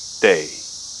next day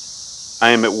I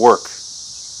am at work,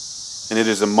 and it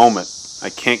is a moment I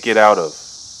can't get out of.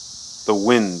 The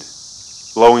wind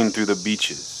blowing through the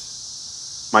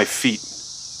beaches, my feet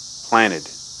planted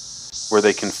where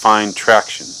they can find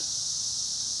traction.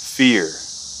 Fear,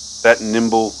 that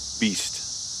nimble beast,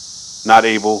 not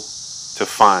able to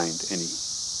find any.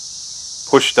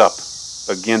 Pushed up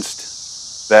against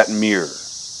that mirror,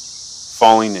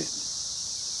 falling in,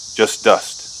 just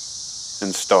dust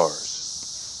and stars.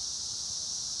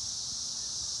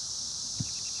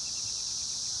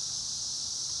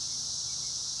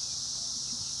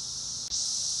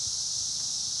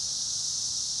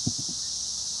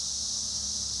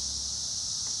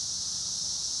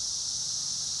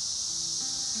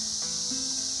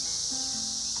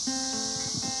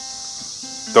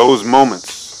 Those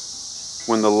moments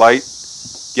when the light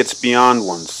gets beyond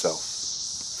oneself.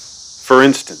 For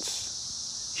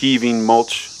instance, heaving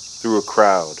mulch through a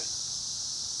crowd,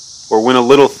 or when a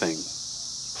little thing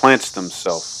plants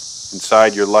themselves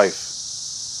inside your life.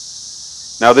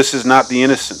 Now this is not the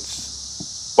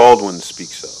innocence Baldwin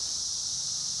speaks of,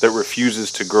 that refuses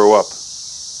to grow up.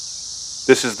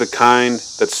 This is the kind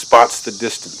that spots the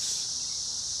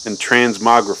distance and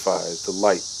transmogrifies the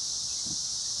light.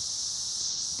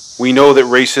 We know that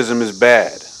racism is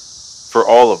bad for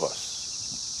all of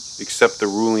us, except the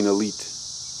ruling elite.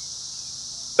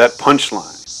 That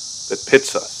punchline that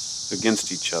pits us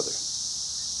against each other.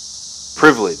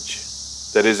 Privilege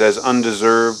that is as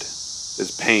undeserved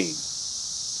as pain,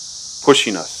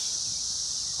 pushing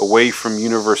us away from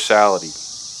universality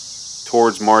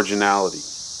towards marginality.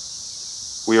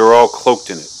 We are all cloaked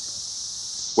in it,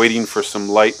 waiting for some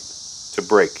light to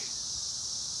break.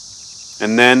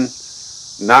 And then,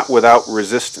 not without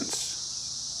resistance,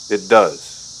 it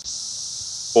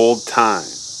does. Old time,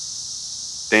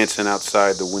 dancing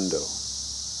outside the window.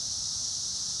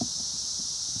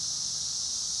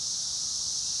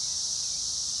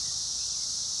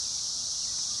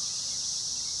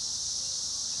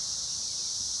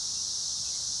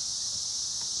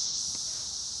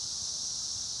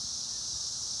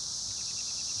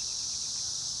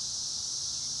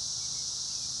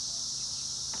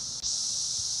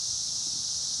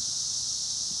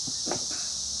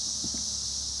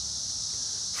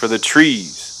 For the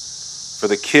trees, for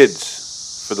the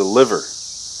kids, for the liver,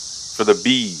 for the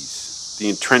bees, the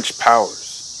entrenched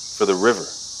powers, for the river.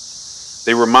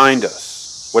 They remind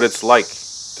us what it's like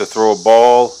to throw a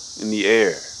ball in the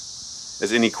air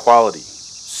as inequality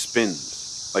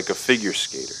spins like a figure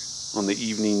skater on the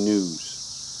evening news.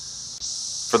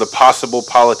 For the possible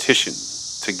politician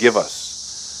to give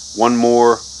us one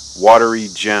more watery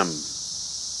gem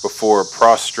before a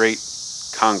prostrate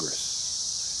Congress.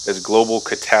 As global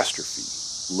catastrophe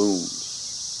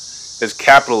looms, as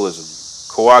capitalism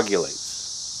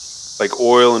coagulates like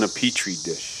oil in a petri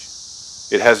dish.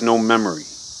 It has no memory,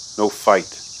 no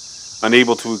fight,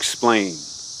 unable to explain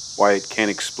why it can't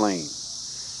explain.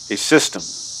 A system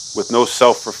with no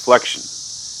self-reflection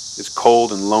is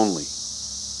cold and lonely.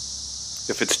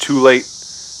 If it's too late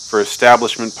for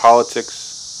establishment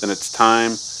politics, then it's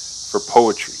time for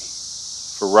poetry,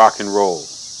 for rock and roll,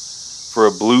 for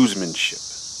a bluesmanship.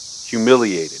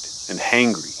 Humiliated and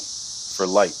hangry for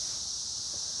light.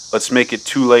 Let's make it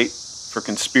too late for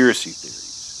conspiracy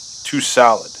theories, too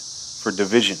solid for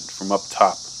division from up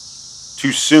top,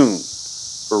 too soon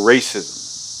for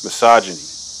racism, misogyny,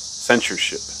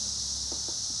 censorship.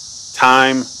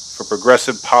 Time for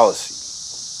progressive policy.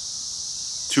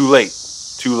 Too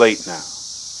late now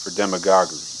for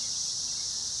demagoguery.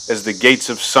 As the gates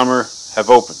of summer have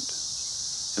opened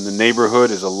and the neighborhood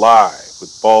is alive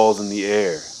with balls in the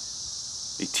air,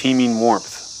 a teeming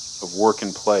warmth of work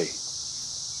and play.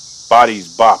 Bodies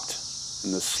bopped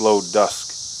in the slow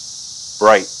dusk,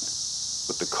 bright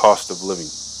with the cost of living.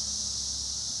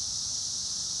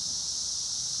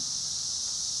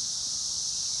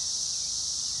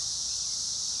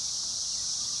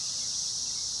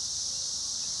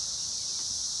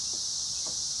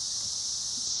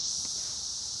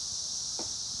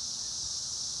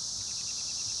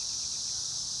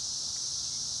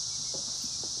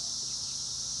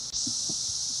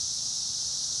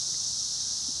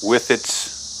 With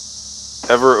its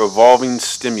ever-evolving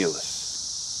stimulus,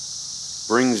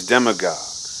 brings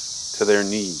demagogues to their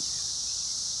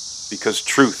knees, because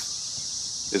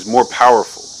truth is more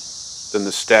powerful than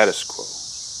the status quo.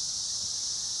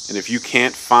 And if you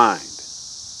can't find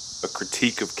a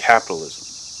critique of capitalism,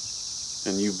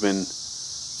 and you've been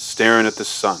staring at the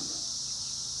sun,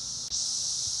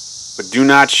 but do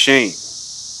not shame,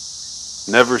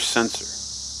 never censor,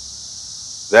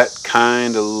 that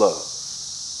kind of love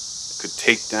could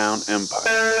take down empire.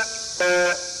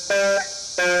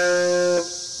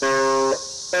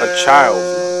 A child's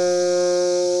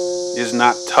love is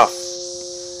not tough.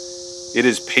 It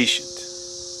is patient.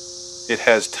 It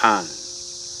has time.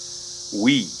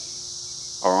 We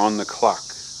are on the clock,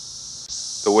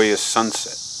 the way a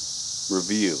sunset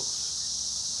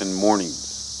reveals and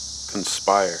mornings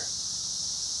conspire.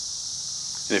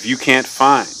 And if you can't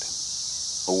find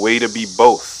a way to be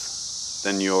both,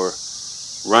 then you're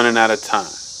running out of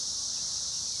time.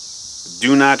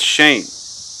 Do not shame,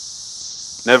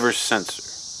 never censor.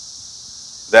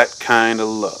 That kind of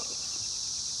love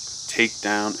could take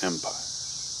down empire.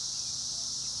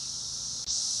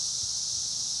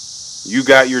 You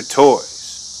got your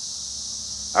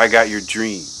toys, I got your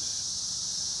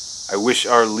dreams. I wish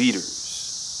our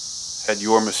leaders had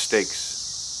your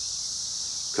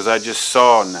mistakes, 'cause I just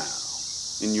saw now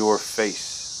in your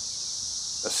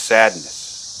face a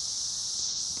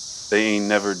sadness they ain't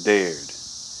never dared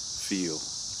feel.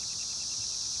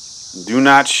 Do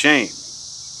not shame,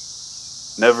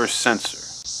 never censor.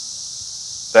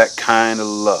 That kind of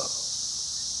love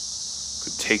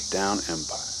could take down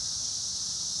empire.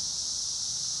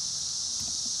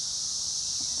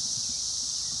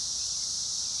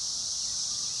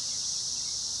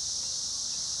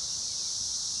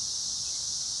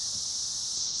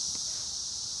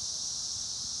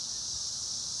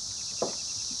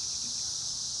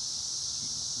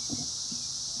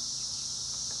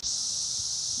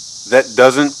 That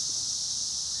doesn't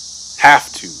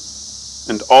have to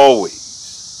and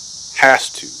always has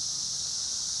to,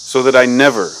 so that I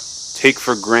never take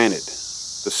for granted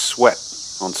the sweat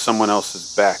on someone else's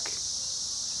back.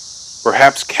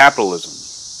 Perhaps capitalism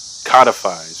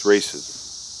codifies racism,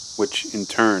 which in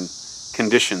turn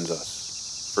conditions us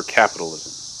for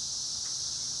capitalism.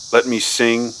 Let me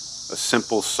sing a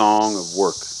simple song of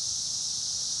work.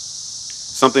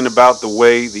 Something about the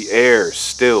way the air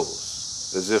stills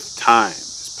as if time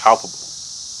is palpable.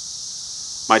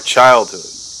 My childhood,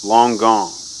 long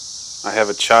gone. I have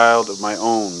a child of my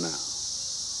own now.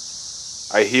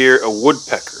 I hear a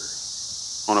woodpecker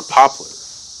on a poplar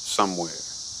somewhere.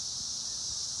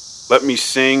 Let me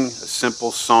sing a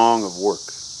simple song of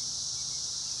work.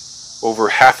 Over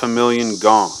 500,000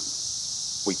 gone.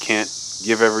 We can't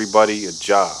give everybody a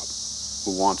job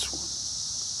who wants one.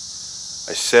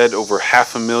 I said over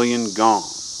 500,000 gone.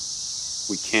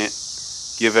 We can't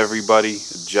give everybody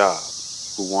a job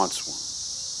who wants one.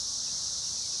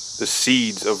 The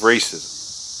seeds of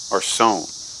racism are sown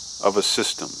of a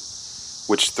system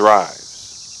which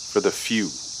thrives for the few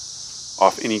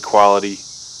off inequality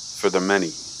for the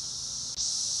many.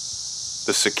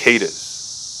 The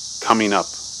cicadas coming up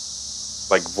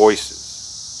like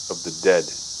voices of the dead.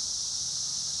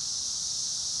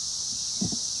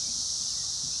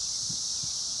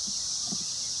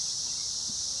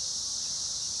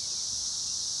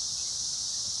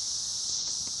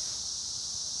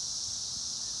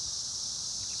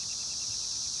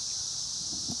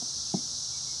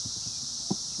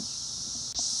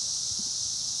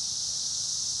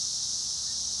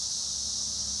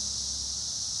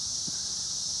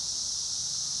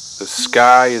 The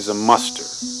sky is a muster,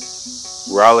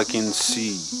 rollicking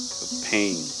sea of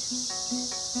pain.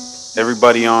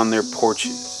 Everybody on their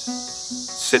porches,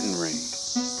 sitting rain.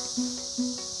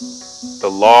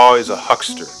 The law is a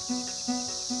huckster,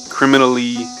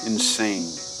 criminally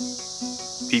insane.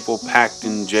 People packed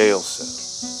in jail cells,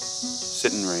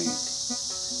 sitting rain.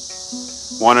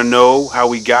 Want to know how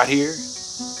we got here?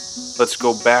 Let's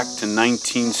go back to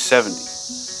 1970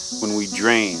 when we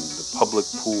drained the public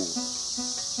pools.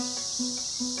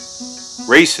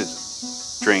 Racism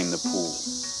drained the pool.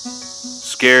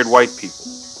 Scared white people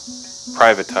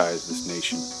privatized this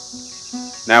nation.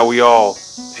 Now we all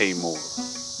pay more.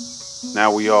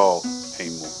 Now we all pay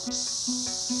more.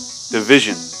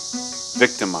 Division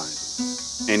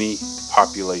victimizes any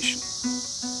population.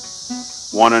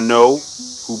 Want to know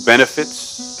who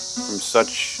benefits from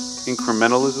such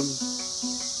incrementalism?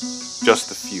 Just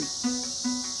the few.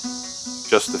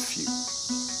 Just the few.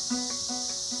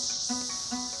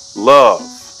 Love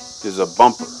is a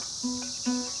bumper,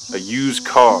 a used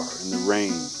car in the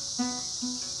rain.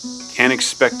 Can't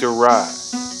expect a ride,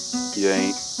 you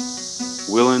ain't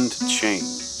willing to change.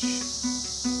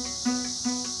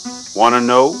 Wanna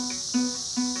know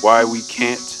why we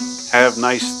can't have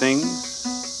nice things?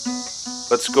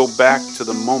 Let's go back to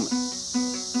the moment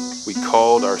we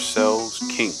called ourselves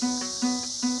king.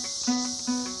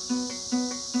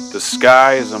 The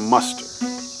sky is a muster,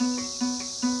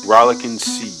 rollicking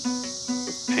sea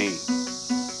of pain.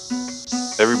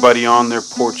 Everybody on their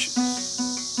porches,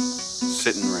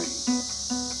 sit in rain.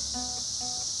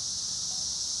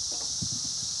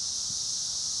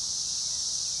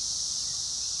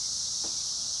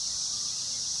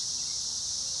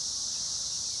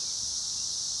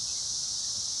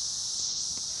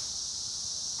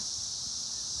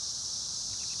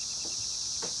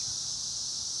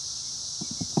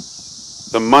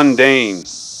 The mundane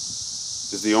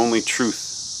is the only truth,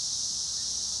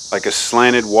 like a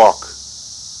slanted walk.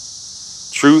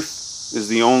 Truth is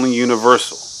the only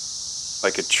universal,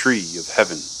 like a tree of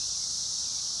heaven.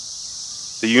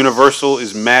 The universal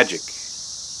is magic,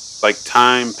 like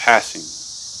time passing.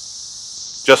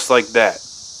 Just like that,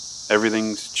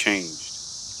 everything's changed.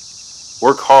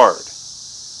 Work hard,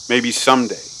 maybe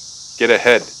someday, get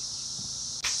ahead.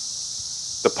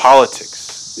 The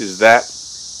politics is that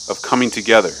of coming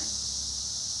together.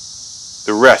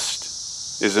 The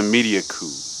rest is a media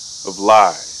coup of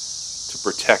lies to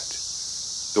protect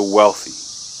the wealthy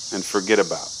and forget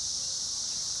about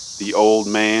the old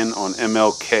man on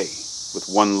MLK with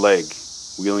one leg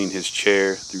wheeling his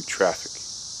chair through traffic.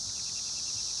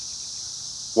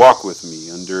 Walk with me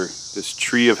under this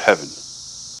tree of heaven,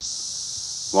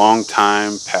 long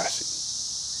time passing.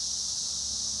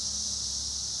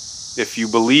 If you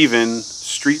believe in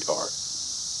street art,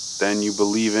 then you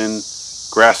believe in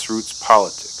grassroots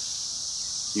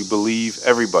politics. You believe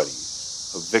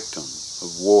everybody's a victim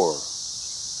of war.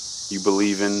 You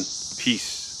believe in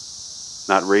peace,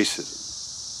 not racism.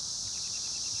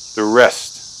 The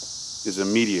rest is a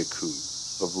media coup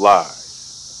of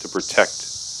lies to protect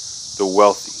the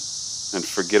wealthy and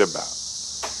forget about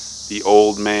the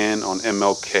old man on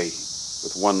MLK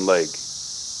with one leg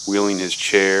wheeling his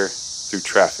chair through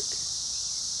traffic.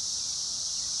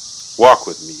 Walk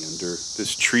with me under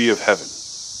this tree of heaven,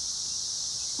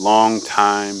 long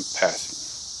time passing.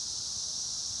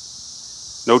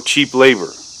 No cheap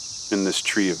labor in this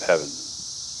tree of heaven.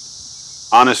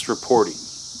 Honest reporting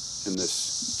in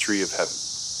this tree of heaven.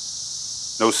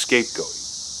 No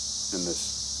scapegoating in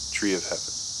this tree of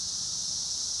heaven.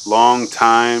 Long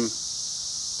time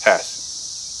passing.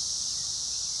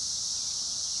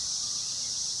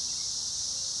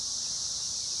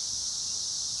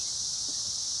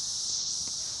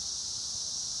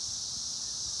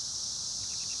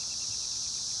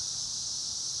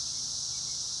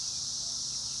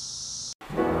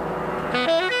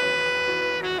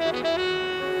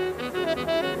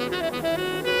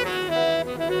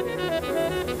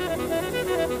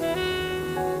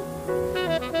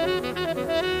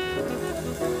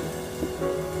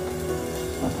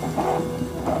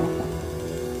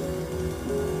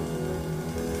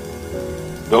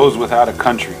 Those without a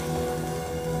country.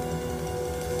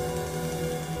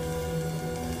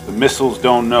 The missiles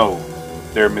don't know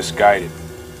they're misguided.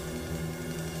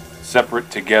 Separate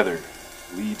together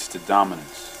leads to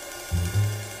dominance.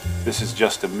 This is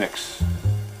just a mix,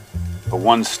 a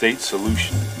one-state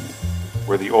solution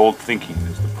where the old thinking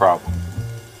is the problem.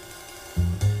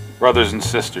 Brothers and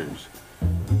sisters,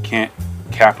 we can't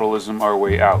capitalism our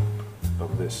way out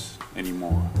of this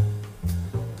anymore.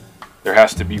 There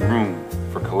has to be room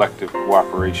for collective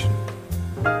cooperation.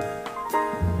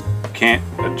 You can't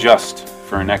adjust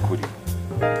for inequity,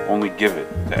 only give it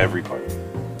to everybody.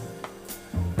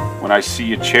 When I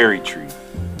see a cherry tree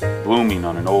blooming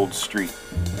on an old street,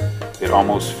 it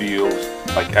almost feels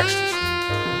like ecstasy.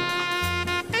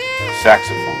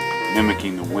 Saxophone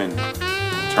mimicking the wind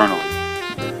eternally.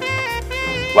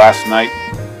 Last night,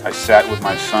 I sat with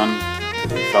my son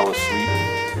as he fell asleep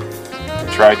and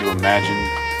tried to imagine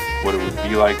what it would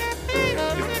be like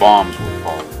if bombs were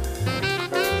falling.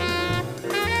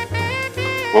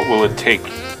 What will it take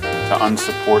to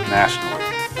unsupport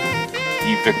nationalism,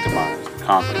 de-victimize the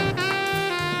conqueror,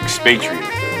 expatriate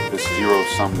this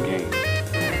zero-sum game?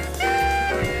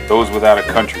 Those without a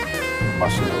country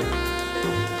must know.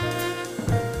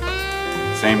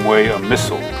 Same way a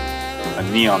missile, a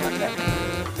knee on the neck,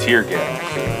 tear gas,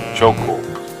 chokeholds,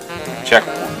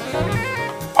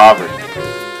 checkpoints, poverty,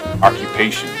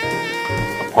 occupation,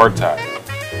 apartheid,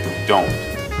 don't.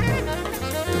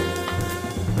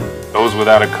 Those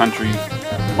without a country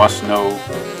must know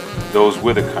those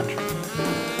with a country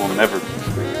will never be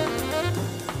free.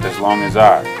 As long as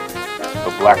I,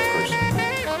 a black person,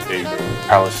 a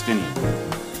Palestinian,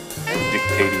 am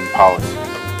dictating policy.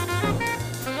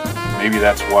 Maybe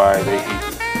that's why they hate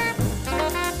me,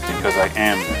 because I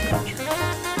am their country.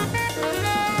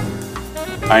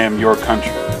 I am your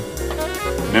country,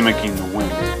 mimicking the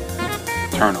wind,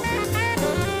 eternally,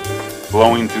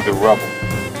 blowing through the rubble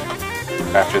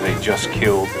after they just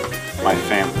killed my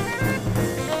family,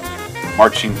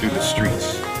 marching through the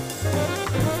streets,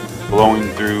 blowing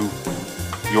through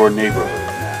your neighborhood.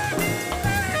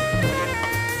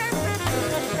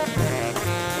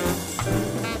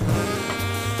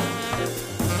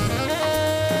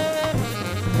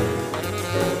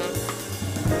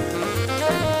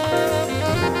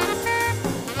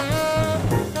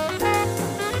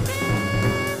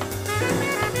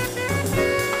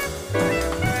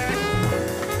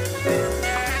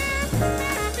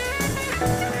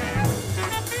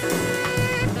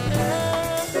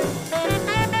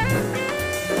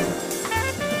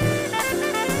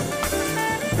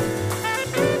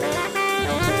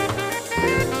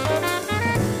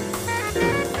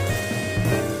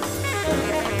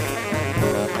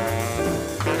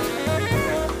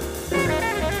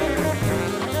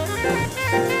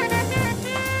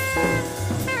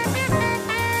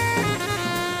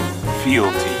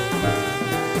 fealty.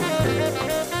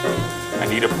 I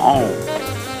need a poem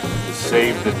to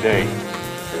save the day.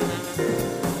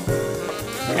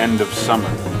 The end of summer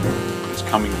is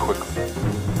coming quickly.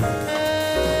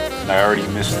 And I already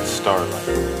missed the starlight.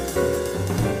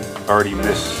 Already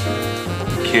missed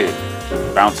the kid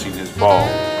bouncing his ball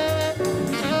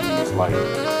in his light.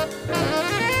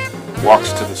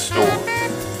 Walks to the store,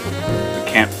 the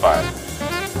campfire.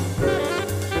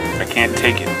 I can't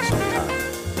take it sometimes.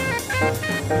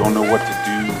 Don't know what to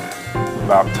do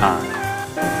about time,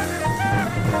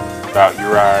 about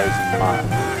your eyes and mine.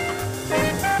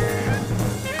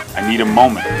 I need a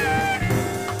moment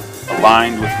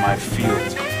aligned with my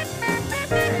fealty.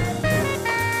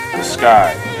 The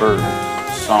sky, bird,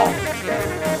 song,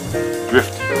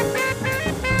 drifting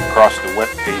across the wet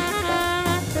pavement.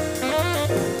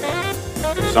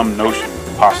 Some notion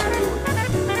of possibility,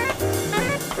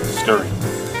 stirring.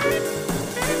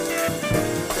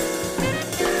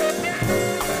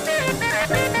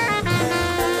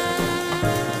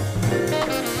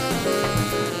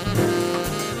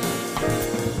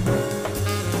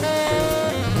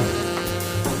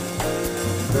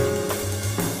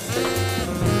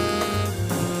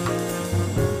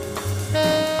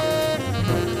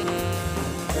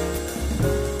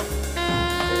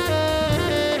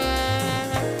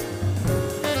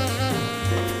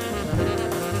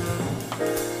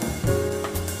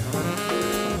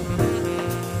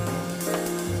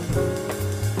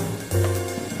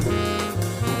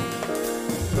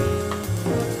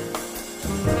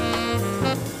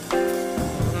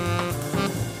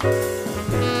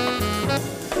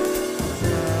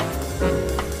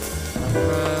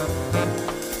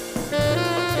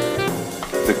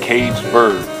 The caged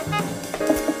bird.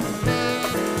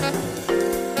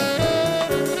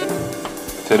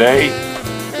 Today,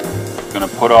 I'm gonna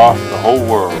put off the whole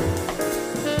world.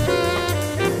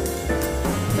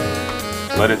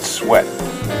 Let it sweat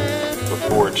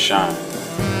before it shines.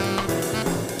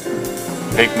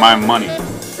 Take my money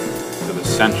to the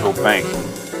central bank.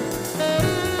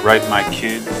 Write my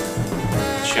kids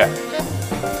a check.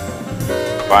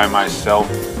 Buy myself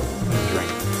a drink.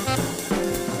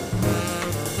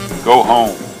 Go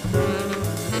home,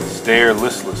 stare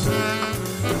listlessly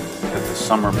at the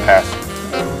summer passing.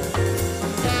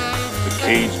 The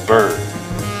caged bird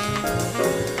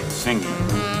singing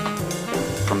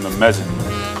from the mezzanine,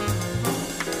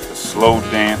 the slow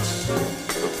dance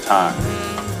of time,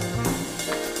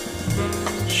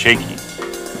 shaking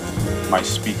my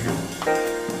speaker.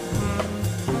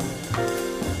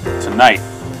 Tonight,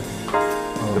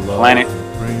 the planet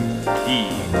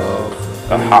heaves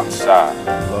the hot side.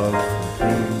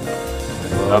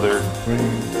 Another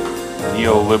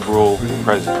neoliberal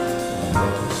president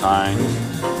signs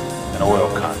an oil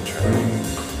contract.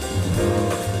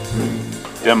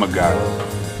 Demagogue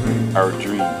our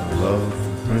dreams,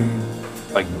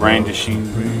 like brandishing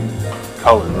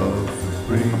color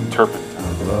from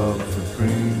turpentine.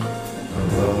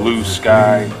 The blue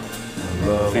sky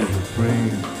thinning.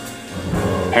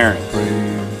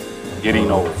 Parents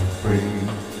getting old.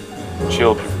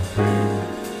 Children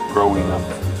growing up.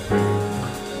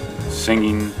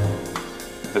 Singing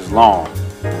as long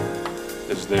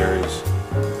as there is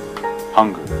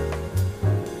hunger,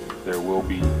 there will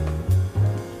be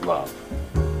love.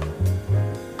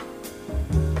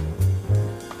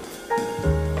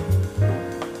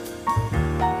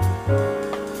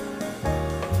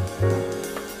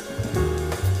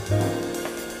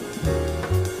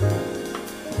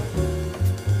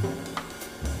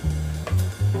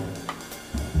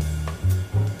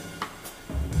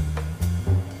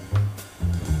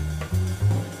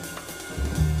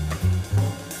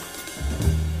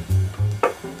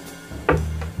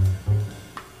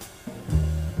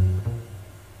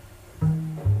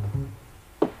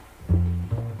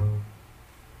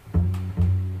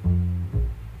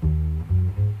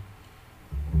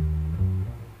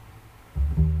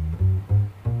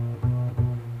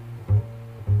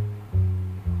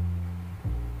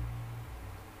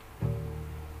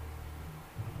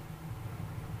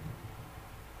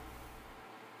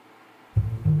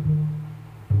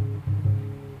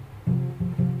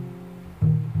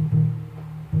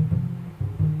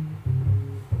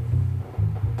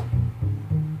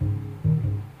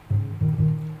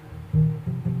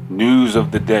 News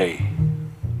of the day.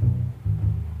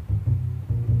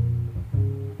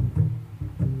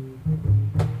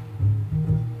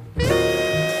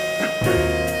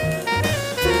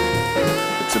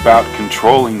 It's about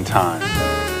controlling time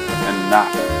and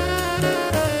not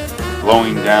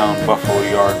blowing down Buffalo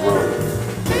Yard Road.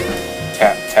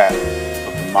 Tap tap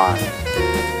of the mind.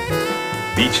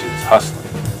 Beaches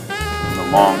hustling in the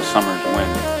long summer's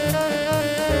wind.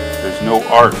 There's no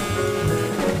art,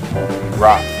 only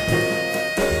rock.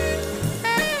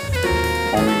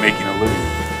 Only making a living,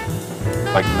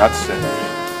 like nutsedge,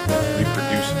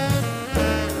 reproduces.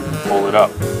 Pull it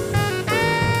up.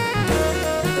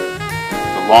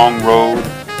 The long road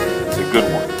is a good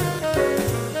one.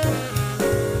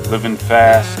 Living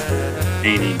fast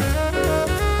ain't easy.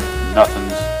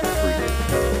 Nothing's free.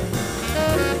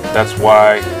 That's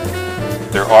why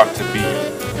there ought to be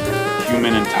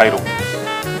human entitlements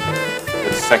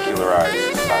that secularize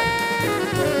society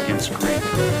against greed,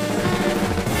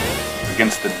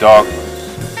 against the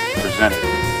dogmas presented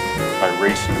by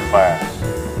race and class,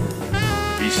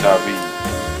 vis-a-vis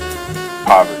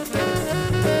poverty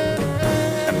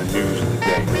and the news of the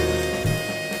day.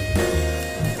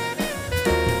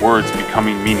 Words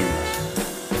becoming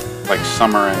meaningless, like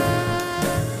summer and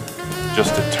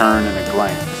just a turn and a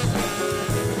glance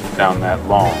down that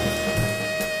long,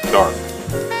 dark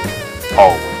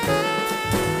hallway.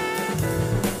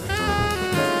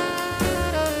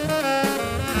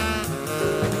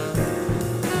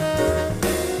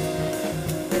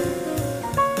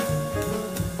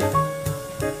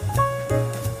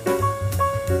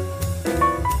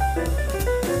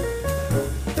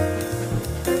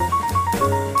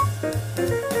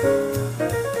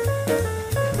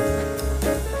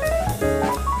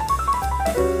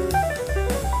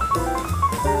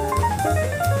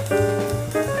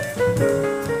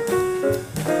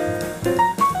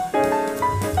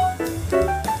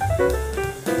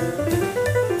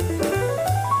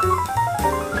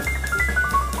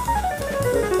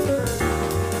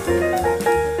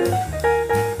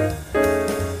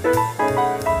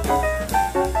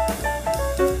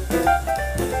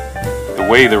 The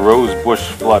way the rose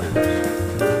bush flutters,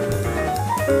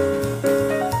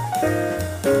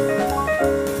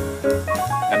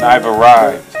 and I've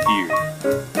arrived here,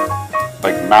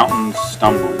 like mountains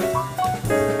stumbling,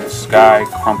 the sky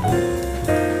crumpled,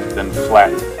 then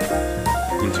flattened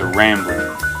into rambling,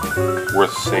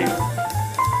 worth saving,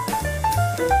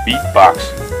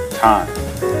 beatboxing time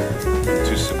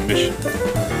to submission,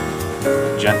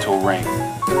 gentle rain,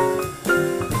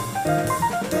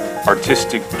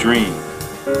 artistic dream,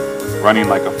 running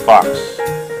like a fox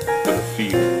for the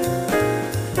field.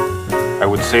 I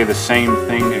would say the same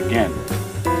thing again.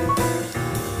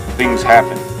 Things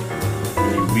happen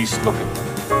when you least look at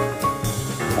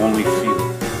them, only feel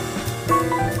it.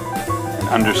 And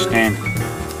understanding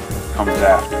comes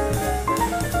after.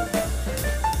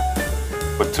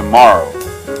 But tomorrow,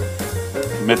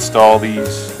 amidst all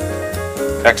these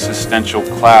existential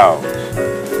clouds,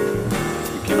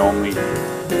 we can only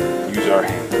use our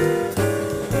hands.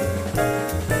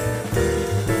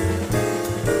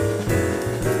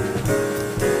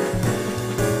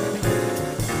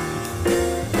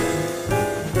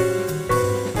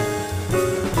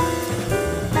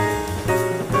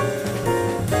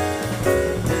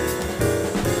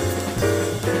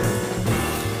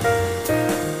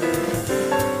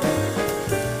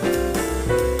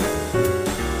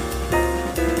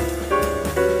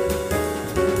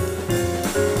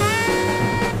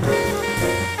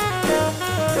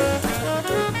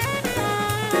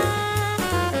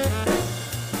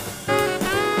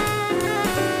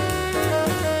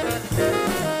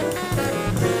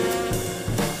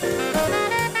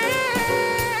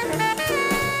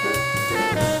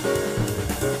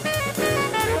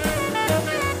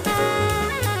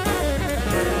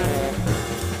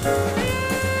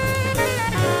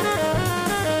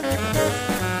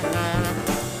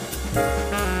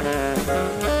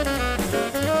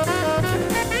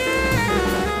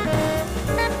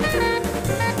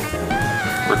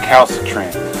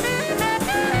 Recalcitrant.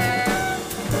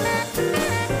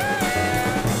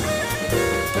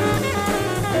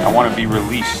 I want to be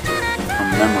released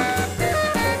from memory,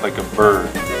 like a bird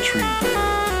in a tree,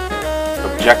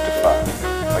 objectified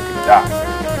like a dot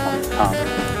on the counter,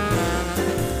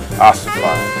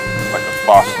 ossified like a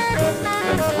fossil,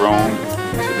 then thrown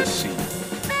into the sea.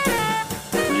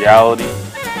 Reality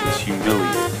is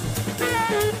humiliating.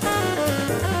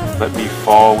 Let me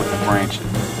fall with the branches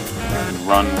and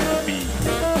run with the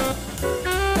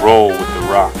bees, roll with the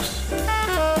rocks.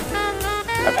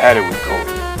 I've had it with cold.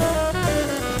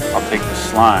 I'll take the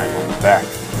slime on the back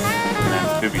of an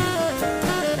amphibian,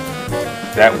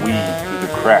 that weed through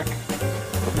the crack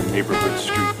of the neighborhood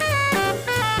street.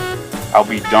 I'll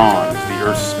be dawn as the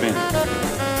earth spins.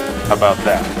 How about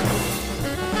that?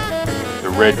 The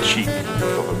red cheek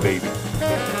of a baby.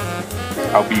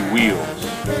 I'll be wheels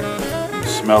and the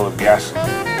smell of gasoline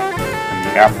and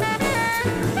the apple.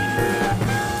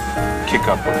 Kick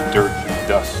up of dirt and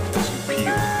dust as you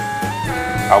peel.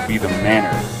 I'll be the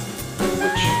manner in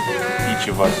which each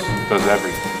of us does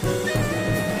everything,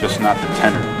 just not the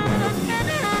tenor of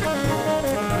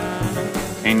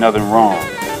need. Ain't nothing wrong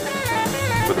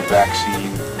with a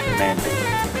vaccine mandate,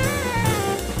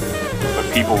 but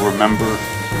people remember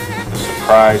the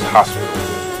surprise hospital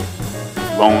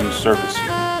loan servicing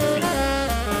fees.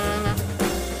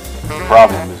 The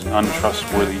problem is an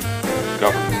untrustworthy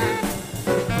government,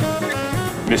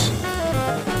 missing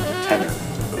the tenor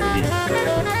of need,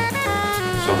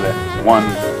 so that one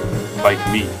like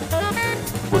me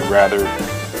would rather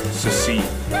secede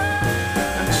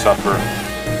than suffer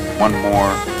one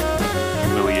more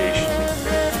humiliation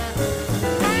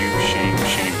and you shame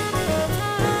me.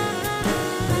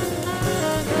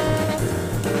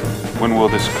 When will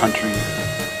this country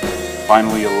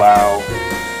finally allow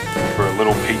for a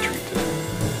little patriotism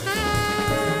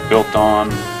built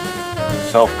on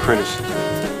self-criticism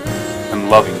and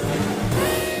loving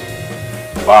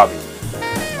people, bobbing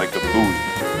like a buoy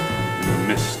in the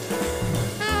mist?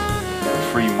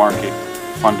 Free market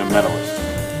fundamentalists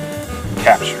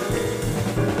capture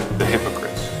the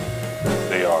hypocrites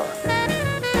they are.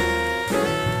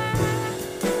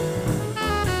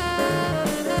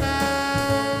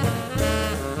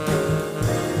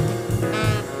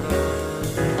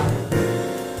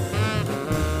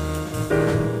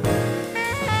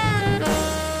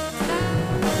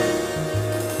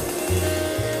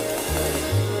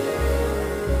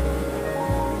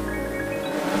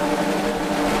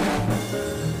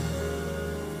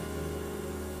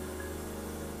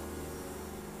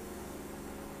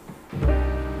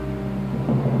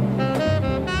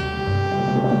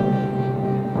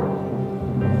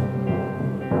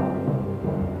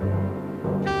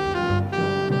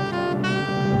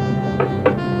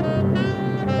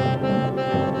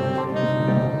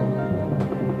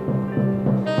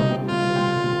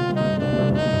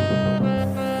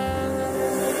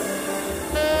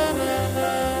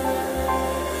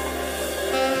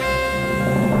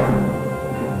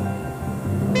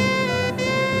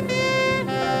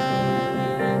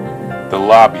 The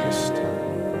lobbyist.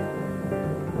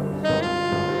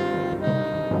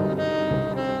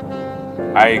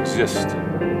 I exist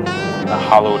in the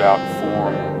hollowed out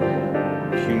form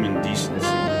of human decency,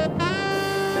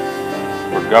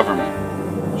 where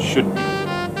government should be.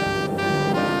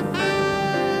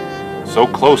 So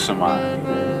close am I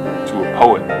to a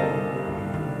poet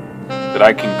that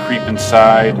I can creep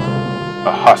inside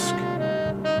a husk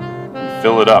and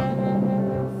fill it up,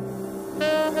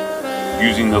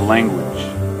 using the language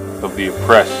of the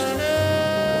oppressed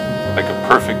like a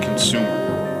perfect consumer.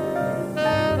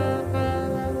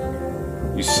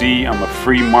 You see, I'm a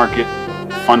free market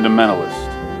fundamentalist.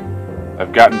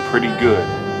 I've gotten pretty good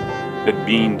at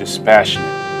being dispassionate.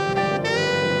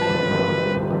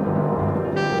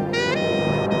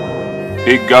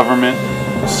 Big government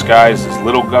disguised as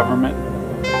little government,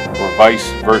 or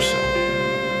vice versa.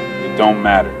 It don't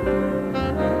matter.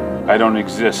 I don't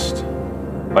exist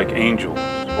like angels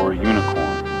or a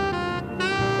unicorn,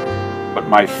 but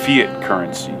my fiat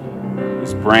currency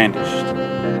is brandished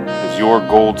as your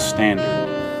gold standard.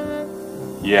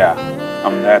 Yeah,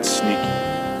 I'm that sneaky.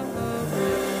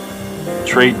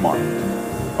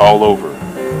 Trademarked all over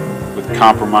with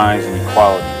compromise and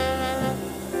equality.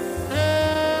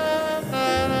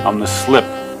 I'm the slip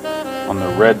on the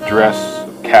red dress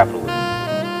of capitalism,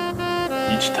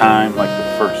 each time like the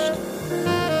first,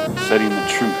 setting the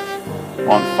truth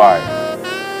on fire,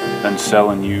 then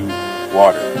selling you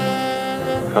water.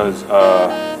 Because,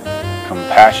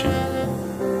 compassion.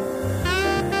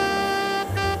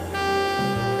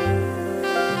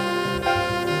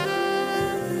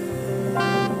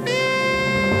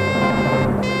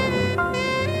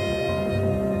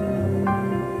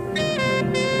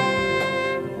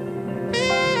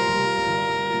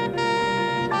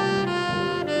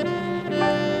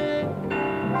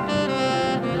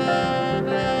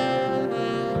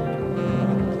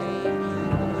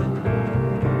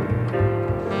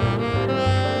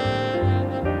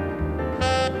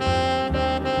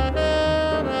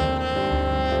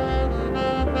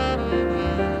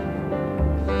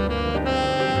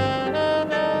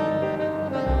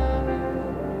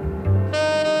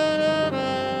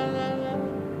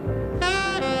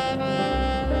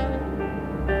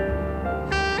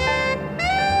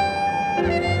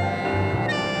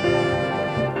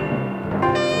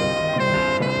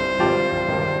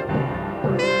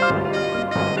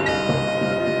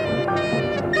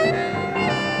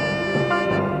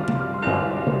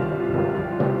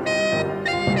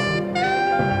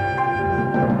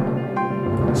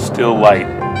 Still light,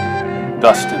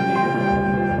 dust in the air.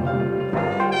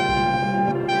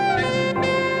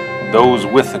 Those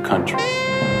with the country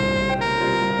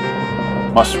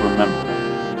must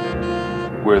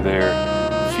remember where their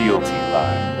fealty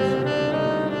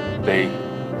lies. They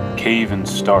cave and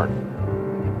start,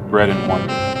 bred in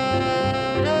wonder.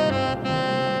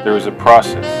 There is a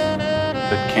process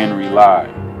that can rely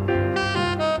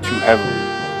too heavily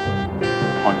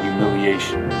on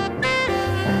humiliation.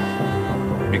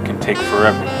 It can take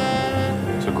forever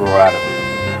to grow out of it.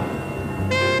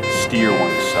 Steer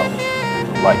oneself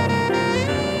to light.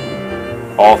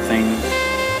 All things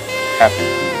happen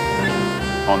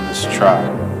on this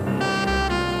trial,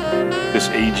 this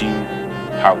aging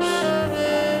house,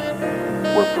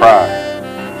 where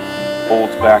pride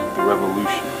holds back the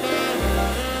revolution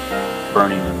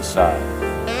burning inside.